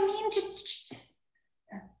 See what I mean? Just.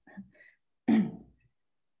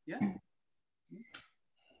 Yeah.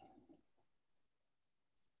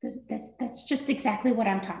 That's just exactly what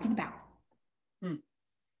I'm talking about.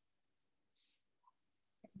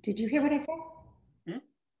 Did you hear what I said?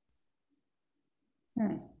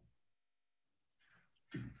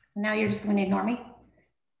 Now you're just going to ignore me?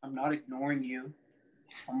 I'm not ignoring you.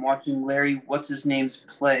 I'm watching Larry, what's his name's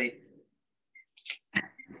play.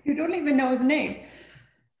 You don't even know his name.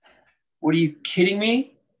 What, are you kidding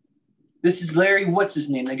me? This is Larry, what's his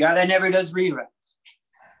name? The guy that never does rewrites.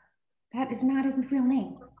 That is not his real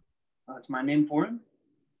name. That's my name for him?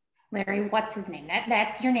 Larry, what's his name?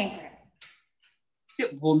 That's your name for him. Yeah,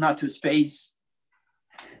 well, not to his face.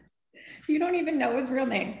 You don't even know his real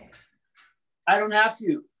name. I don't have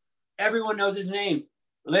to. Everyone knows his name.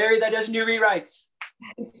 Larry that doesn't do rewrites.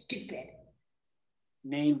 That is stupid.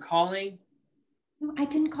 Name calling? No, I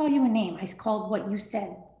didn't call you a name. I called what you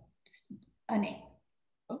said a name.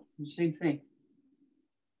 Oh, the same thing.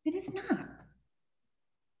 It is not.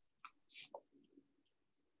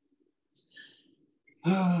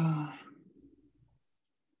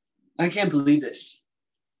 I can't believe this.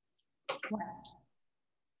 What?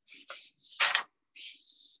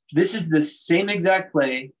 This is the same exact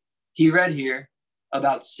play he read here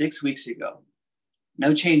about 6 weeks ago.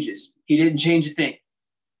 No changes. He didn't change a thing.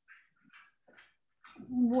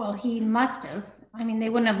 Well, he must have. I mean, they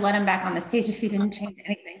wouldn't have let him back on the stage if he didn't change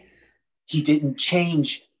anything. He didn't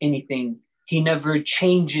change anything. He never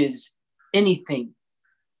changes anything.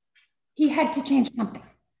 He had to change something.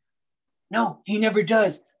 No, he never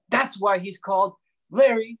does. That's why he's called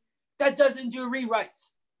Larry that doesn't do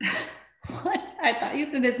rewrites. What? I thought you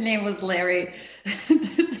said his name was Larry.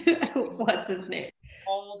 What's his name?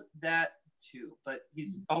 Called that too, but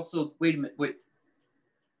he's also, wait a minute, wait.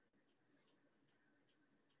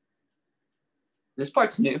 This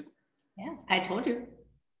part's new. Yeah, I told you.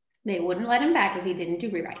 They wouldn't let him back if he didn't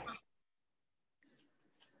do rewrites.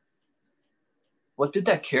 What did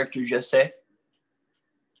that character just say?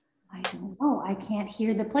 I don't know. I can't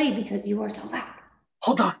hear the play because you are so loud.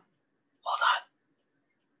 Hold on.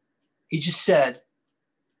 He just said,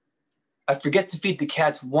 I forget to feed the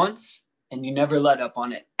cats once and you never let up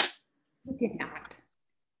on it. He did not.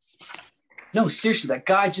 No, seriously, that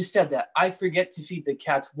guy just said that. I forget to feed the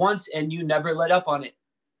cats once and you never let up on it.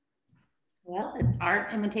 Well, it's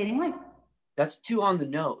art imitating life. That's too on the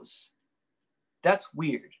nose. That's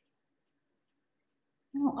weird.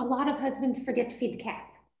 No, a lot of husbands forget to feed the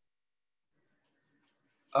cats.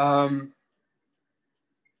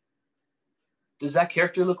 Does that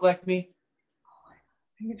character look like me?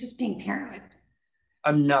 You're just being paranoid.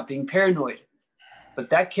 I'm not being paranoid. But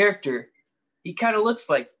that character, he kind of looks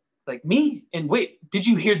like me. And wait, did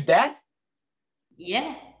you hear that?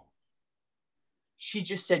 Yeah. She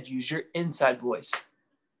just said use your inside voice.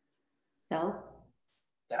 So?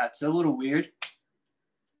 That's a little weird.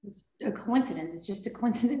 It's a coincidence. It's just a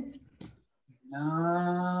coincidence.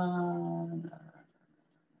 No.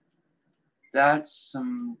 That's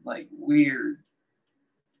some weird.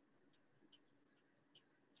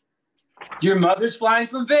 Your mother's flying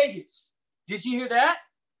from Vegas. Did you hear that?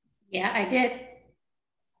 Yeah, I did.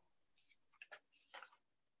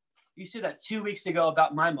 You said that 2 weeks ago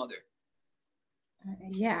about my mother.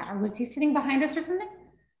 Yeah, was he sitting behind us or something?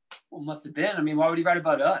 Well, must have been. I mean, why would he write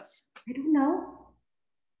about us? I don't know.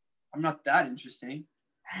 I'm not that interesting.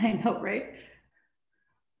 I know, right?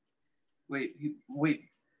 Wait.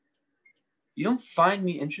 You don't find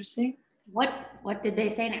me interesting? What did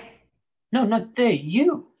they say now? No, not they.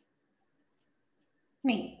 You.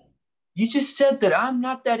 Me. You just said that I'm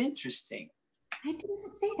not that interesting. I did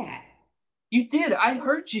not say that. You did. I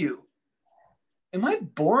heard you. Am I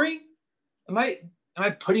boring? Am I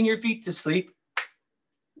putting your feet to sleep?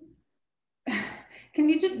 Can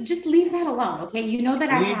you just leave that alone, okay? You know that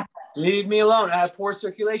I have. Leave me alone. I have poor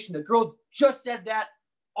circulation. The girl just said that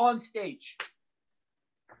on stage.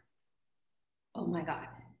 Oh my God.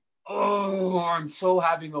 Oh, I'm so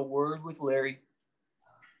having a word with Larry.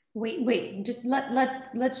 Wait. Just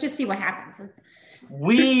let's just see what happens.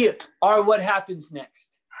 We are what happens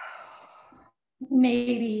next.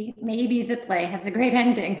 Maybe the play has a great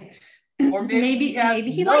ending. Or maybe he has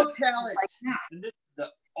he no likes talent. like And this is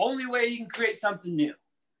the only way he can create something new.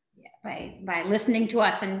 Yeah, by listening to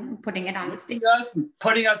us and putting it on the stage.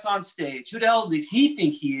 Putting us on stage. Who the hell does he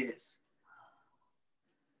think he is?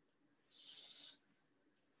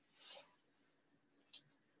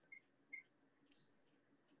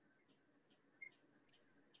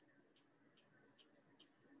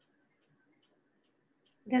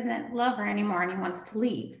 He doesn't love her anymore and he wants to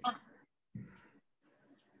leave.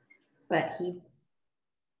 But he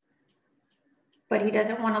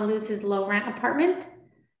doesn't want to lose his low rent apartment.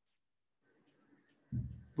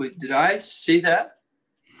 Wait, did I say that?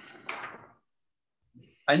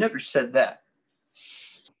 I never said that.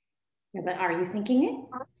 Yeah, but are you thinking it?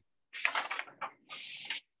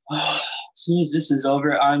 As soon as this is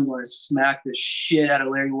over, I'm going to smack the shit out of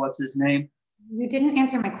Larry. What's his name? You didn't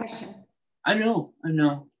answer my question. I know.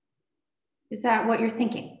 Is that what you're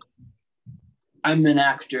thinking? I'm an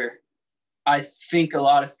actor. I think a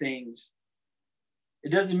lot of things. It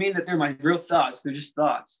doesn't mean that they're my real thoughts. They're just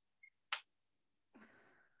thoughts.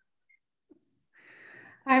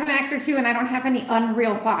 I'm an actor too, and I don't have any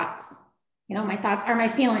unreal thoughts. You know, my thoughts are my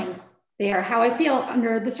feelings. They are how I feel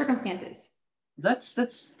under the circumstances. That's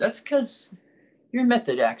because you're a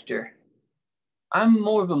method actor. I'm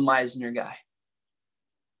more of a Meisner guy.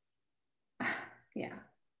 Yeah.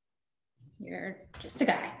 You're just a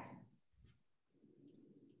guy.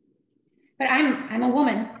 But I'm a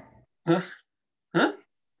woman. Huh?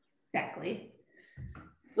 Exactly.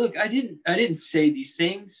 Look, I didn't say these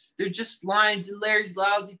things. They're just lines in Larry's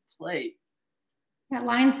lousy play. Yeah,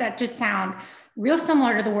 lines that just sound real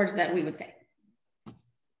similar to the words that we would say.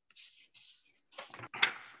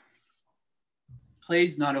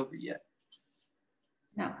 Play's not over yet.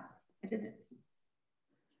 No, it isn't.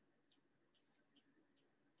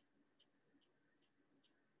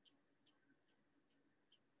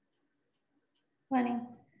 Lenny.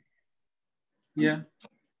 Yeah.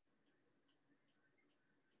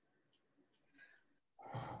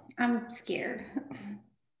 I'm scared.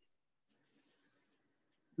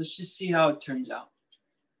 Let's just see how it turns out.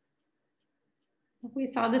 We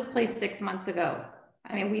saw this play 6 months ago.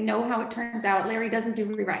 I mean, we know how it turns out. Larry doesn't do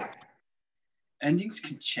rewrites. Endings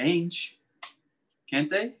can change, can't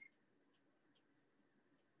they?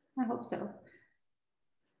 I hope so.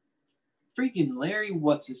 Freaking Larry,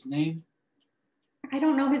 what's his name? I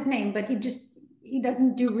don't know his name, but he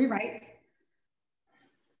doesn't do rewrites.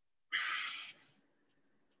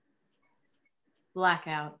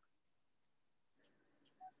 Blackout.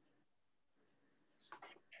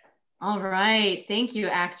 All right, thank you,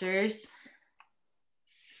 actors.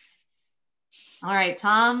 All right,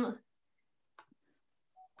 Tom.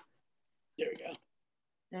 There we go.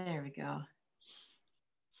 There we go.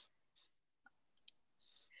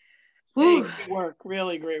 Hey, great work,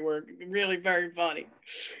 really great work, really very funny.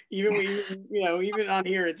 Even when even on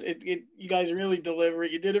here, you guys really deliver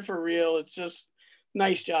it. You did it for real. It's just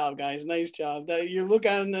nice job, guys. Nice job. That you look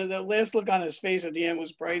on the last look on his face at the end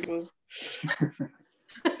was priceless.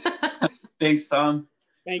 Thanks, Tom.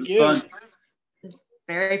 Thank you. Fun. It's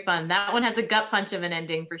very fun. That one has a gut punch of an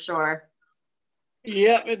ending for sure.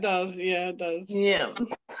 Yeah, it does. Yeah, it does. Yeah.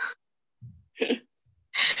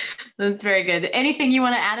 That's very good. Anything you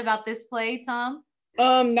want to add about this play, Tom?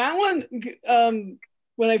 That one,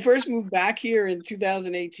 when I first moved back here in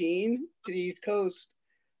 2018 to the East Coast,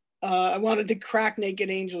 I wanted to crack Naked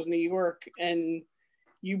Angels New York, and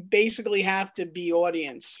you basically have to be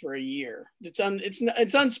audience for a year. It's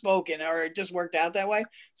unspoken, or it just worked out that way.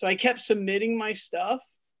 So I kept submitting my stuff,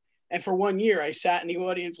 and for 1 year I sat in the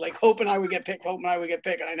audience like hoping I would get picked, and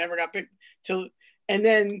I never got picked and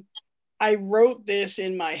then I wrote this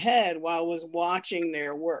in my head while I was watching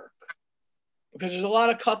their work, because there's a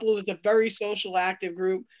lot of couples. It's a very social, active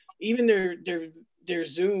group. Even their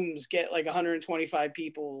Zooms get like 125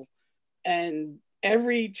 people, and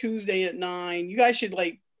every Tuesday at 9, you guys should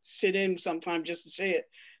like sit in sometime just to see it.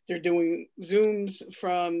 They're doing Zooms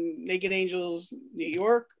from Naked Angels New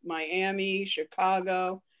York, Miami,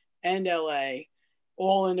 Chicago, and LA,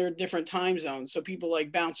 all in their different time zones. So people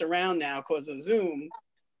like bounce around now because of Zoom.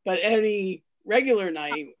 But any regular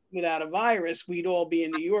night without a virus, we'd all be in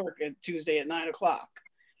New York at Tuesday at 9 o'clock.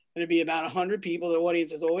 It'd be about 100 people. The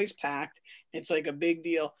audience is always packed. It's like a big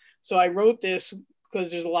deal. So I wrote this because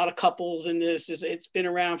there's a lot of couples in this. It's been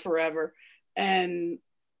around forever. And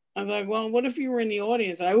I'm like, well, what if you were in the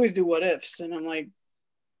audience? I always do what ifs. And I'm like,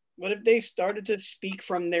 what if they started to speak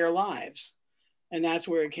from their lives? And that's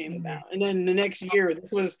where it came about. And then the next year,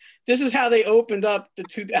 this is how they opened up the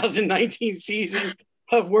 2019 season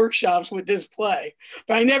of workshops with this play.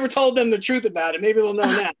 But I never told them the truth about it. Maybe they'll know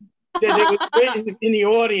now that it was written in the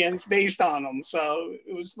audience based on them. So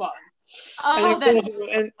it was fun. Oh,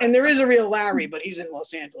 and there is a real Larry, but he's in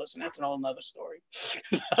Los Angeles, and that's an whole nother story.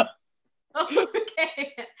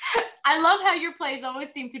 Okay. I love how your plays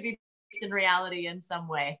always seem to be based in reality in some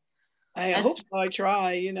way. I hope so. I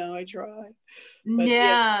try. I try. But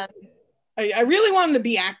yeah. I really want them to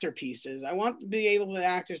be actor pieces. I want to be able the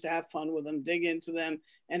actors to have fun with them, dig into them,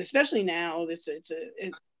 and especially now,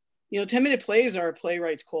 10-minute plays are a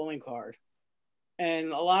playwright's calling card, and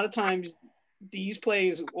a lot of times these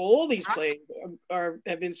plays, all these plays,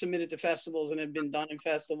 have been submitted to festivals and have been done in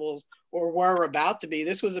festivals, or were about to be.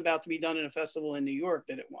 This was about to be done in a festival in New York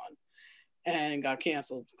that it won, and got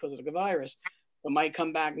canceled because of the virus. It might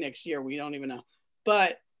come back next year. We don't even know,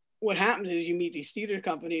 but what happens is you meet these theater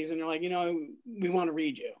companies and they're like, we want to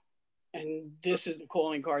read you. And this is the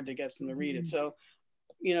calling card that gets them to read it. So,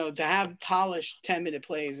 to have polished 10-minute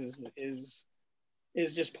plays is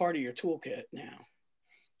just part of your toolkit now.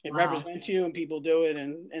 It represents you and people do it.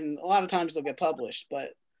 And a lot of times they'll get published,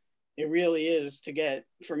 but it really is to get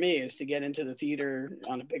into the theater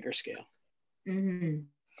on a bigger scale. Mm-hmm.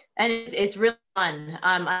 And it's really fun.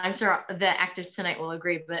 I'm sure the actors tonight will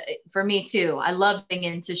agree, but for me too, I love being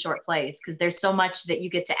into short plays because there's so much that you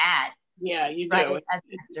get to add. Yeah, you do. Right, as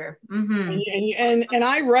an actor. Mm-hmm. And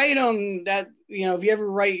I write them that, if you ever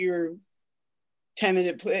write your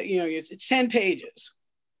 10-minute play, it's 10 pages,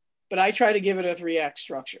 but I try to give it a 3-act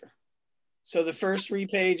structure. So the first 3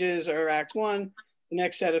 pages are Act 1, the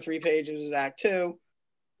next set of 3 pages is Act 2,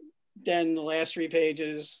 then the last 3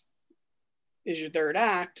 pages is your 3rd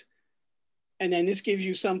act. And then this gives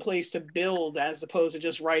you some place to build as opposed to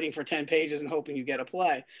just writing for 10 pages and hoping you get a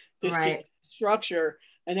play. This gives structure,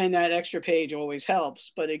 and then that extra page always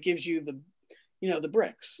helps, but it gives you the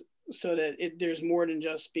bricks so that there's more than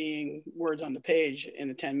just being words on the page in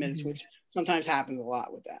the 10 minutes, which sometimes happens a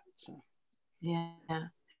lot with that. So yeah.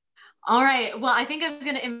 All right. Well, I think I'm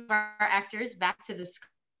going to invite our actors back to the screen.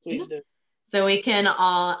 Please do. So we can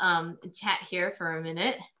all chat here for a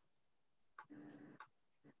minute.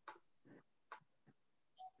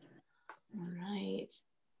 All right.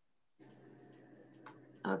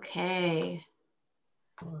 Okay.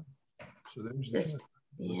 So there's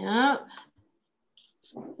yep.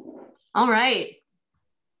 All right.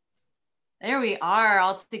 There we are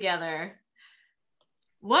all together.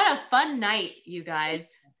 What a fun night, you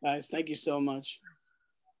guys. Guys, thank you so much.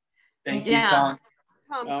 Thank you, Yeah. Tom.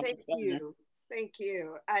 Tom, thank you. Thank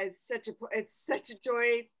you. It's such a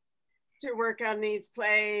joy to work on these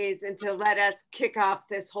plays and to let us kick off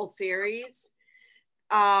this whole series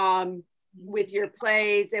with your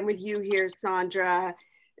plays and with you here, Sandra,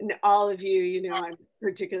 and all of you. You know, I'm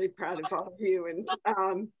particularly proud of all of you. And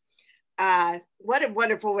what a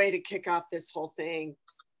wonderful way to kick off this whole thing.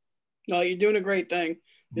 No, you're doing a great thing.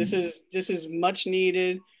 This is much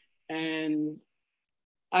needed, and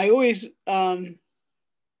I always,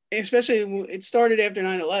 especially it started after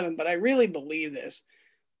 9/11, but I really believe this.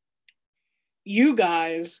 You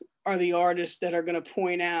guys are the artists that are going to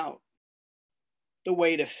point out the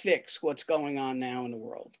way to fix what's going on now in the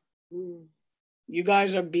world. Mm. You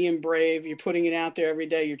guys are being brave. You're putting it out there every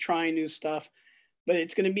day. You're trying new stuff, but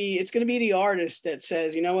it's going to be the artist that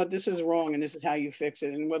says, you know what, this is wrong and this is how you fix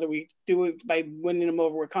it. And whether we do it by winning them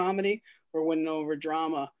over with comedy or winning over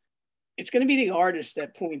drama, it's going to be the artist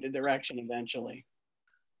that point the direction eventually.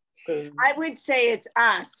 I would say it's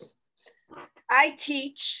us. I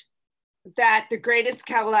teach that the greatest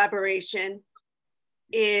collaboration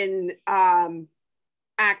in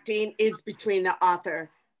acting is between the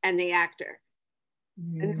author and the actor.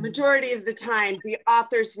 And the majority of the time, the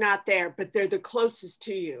author's not there, but they're the closest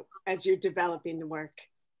to you as you're developing the work.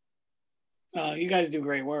 You guys do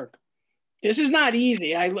great work. This is not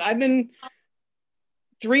easy. I've been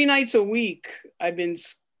 3 nights a week. I've been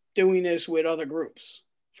doing this with other groups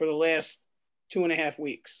for the last 2.5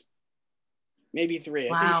 weeks, maybe 3.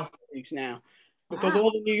 Wow. I think it's 3 weeks now, because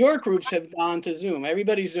all the New York groups have gone to Zoom.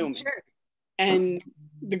 Everybody's Zooming. Sure. And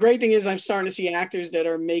the great thing is I'm starting to see actors that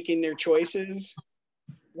are making their choices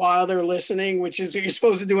while they're listening, which is what you're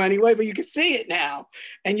supposed to do anyway, but you can see it now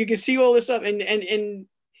and you can see all this stuff. And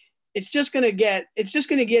it's just going to get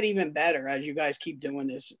even better as you guys keep doing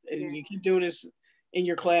this. And you keep doing this in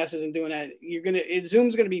your classes and doing that.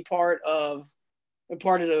 Zoom's going to be part of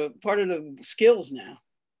the skills now.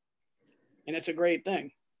 And it's a great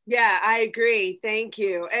thing. Yeah, I agree. Thank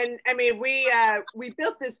you. And I mean, we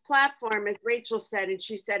built this platform, as Rachel said, and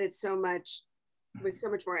she said it with so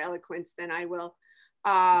much more eloquence than I will.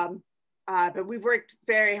 But we've worked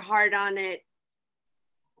very hard on it,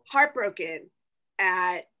 heartbroken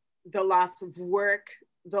at the loss of work,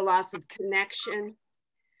 the loss of connection,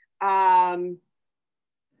 the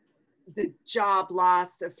job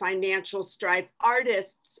loss, the financial strife.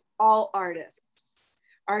 All artists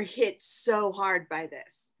are hit so hard by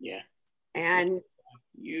this. Yeah. And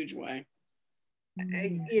huge way.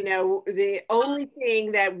 You know, the only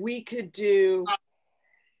thing that we could do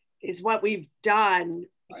is what we've done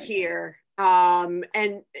here.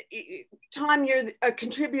 And Tom, you're a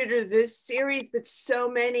contributor to this series, but so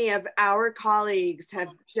many of our colleagues have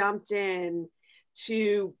jumped in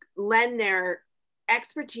to lend their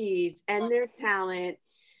expertise and their talent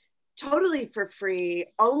totally for free,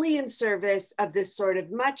 only in service of this sort of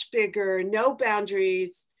much bigger, no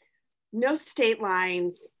boundaries, no state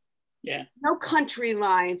lines, no country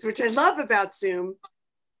lines, which I love about Zoom.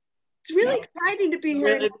 It's really exciting to be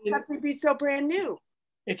here and something be so brand new.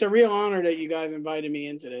 It's a real honor that you guys invited me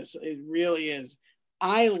into this. It really is.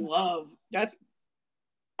 I love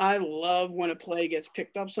when a play gets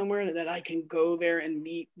picked up somewhere that I can go there and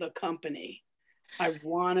meet the company. I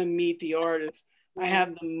want to meet the artists. I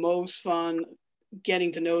have the most fun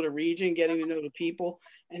getting to know the region, getting to know the people,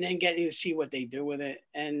 and then getting to see what they do with it.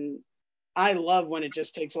 And I love when it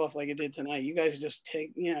just takes off like it did tonight. You guys just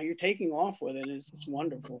you're taking off with it. It's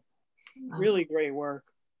wonderful. Really great work.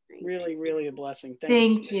 Really, really a blessing.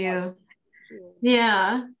 Thank you.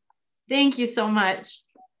 Yeah. Thank you so much.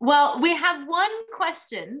 Well, we have one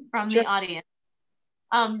question from the audience,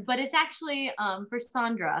 but it's actually for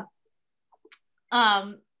Sandra.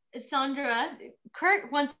 Sandra,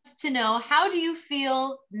 Kurt wants to know, how do you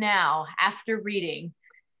feel now after reading?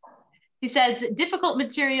 He says, difficult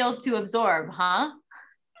material to absorb, huh?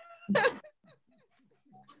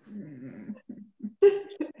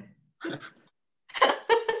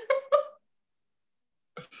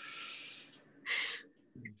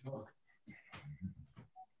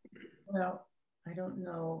 Well, I don't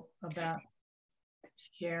know about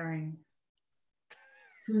sharing.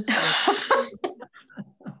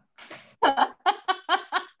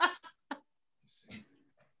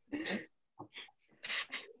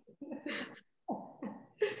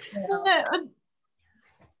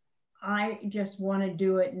 I just want to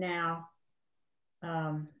do it now,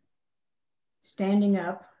 standing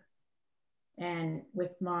up and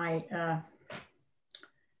with my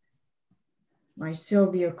my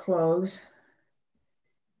Sylvia clothes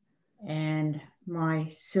and my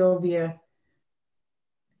Sylvia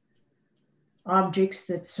objects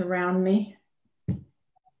that surround me,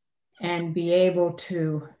 and be able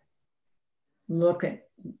to look at.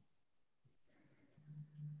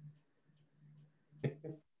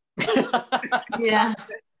 Yeah.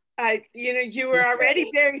 You were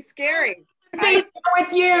already very scary. Be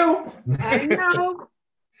with you. I know.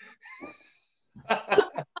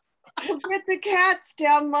 We'll get the cats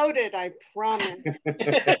downloaded, I promise.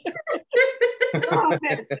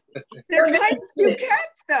 Promise. They're kind of cute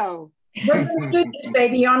cats, though. We're going to do this,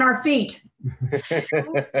 baby, on our feet.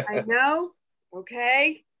 I know.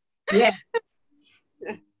 Okay. Yeah.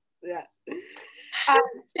 Yeah.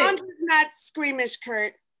 Sandra's not squeamish,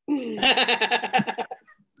 Kurt.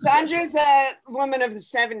 Sandra's a woman of the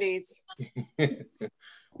 70s.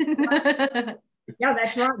 Yeah,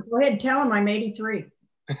 that's right. Go ahead and tell him I'm 83.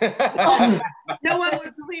 No one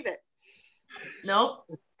would believe it. Nope,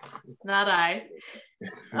 not I.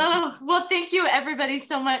 Oh, well, thank you everybody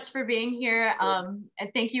so much for being here. And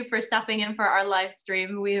thank you for stopping in for our live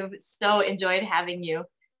stream. We've so enjoyed having you.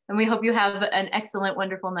 And we hope you have an excellent,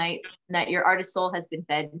 wonderful night, and that your artist soul has been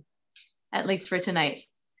fed, at least for tonight.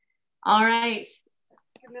 All right.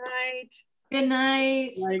 Good night. Good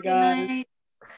night. Bye, Good guys. night.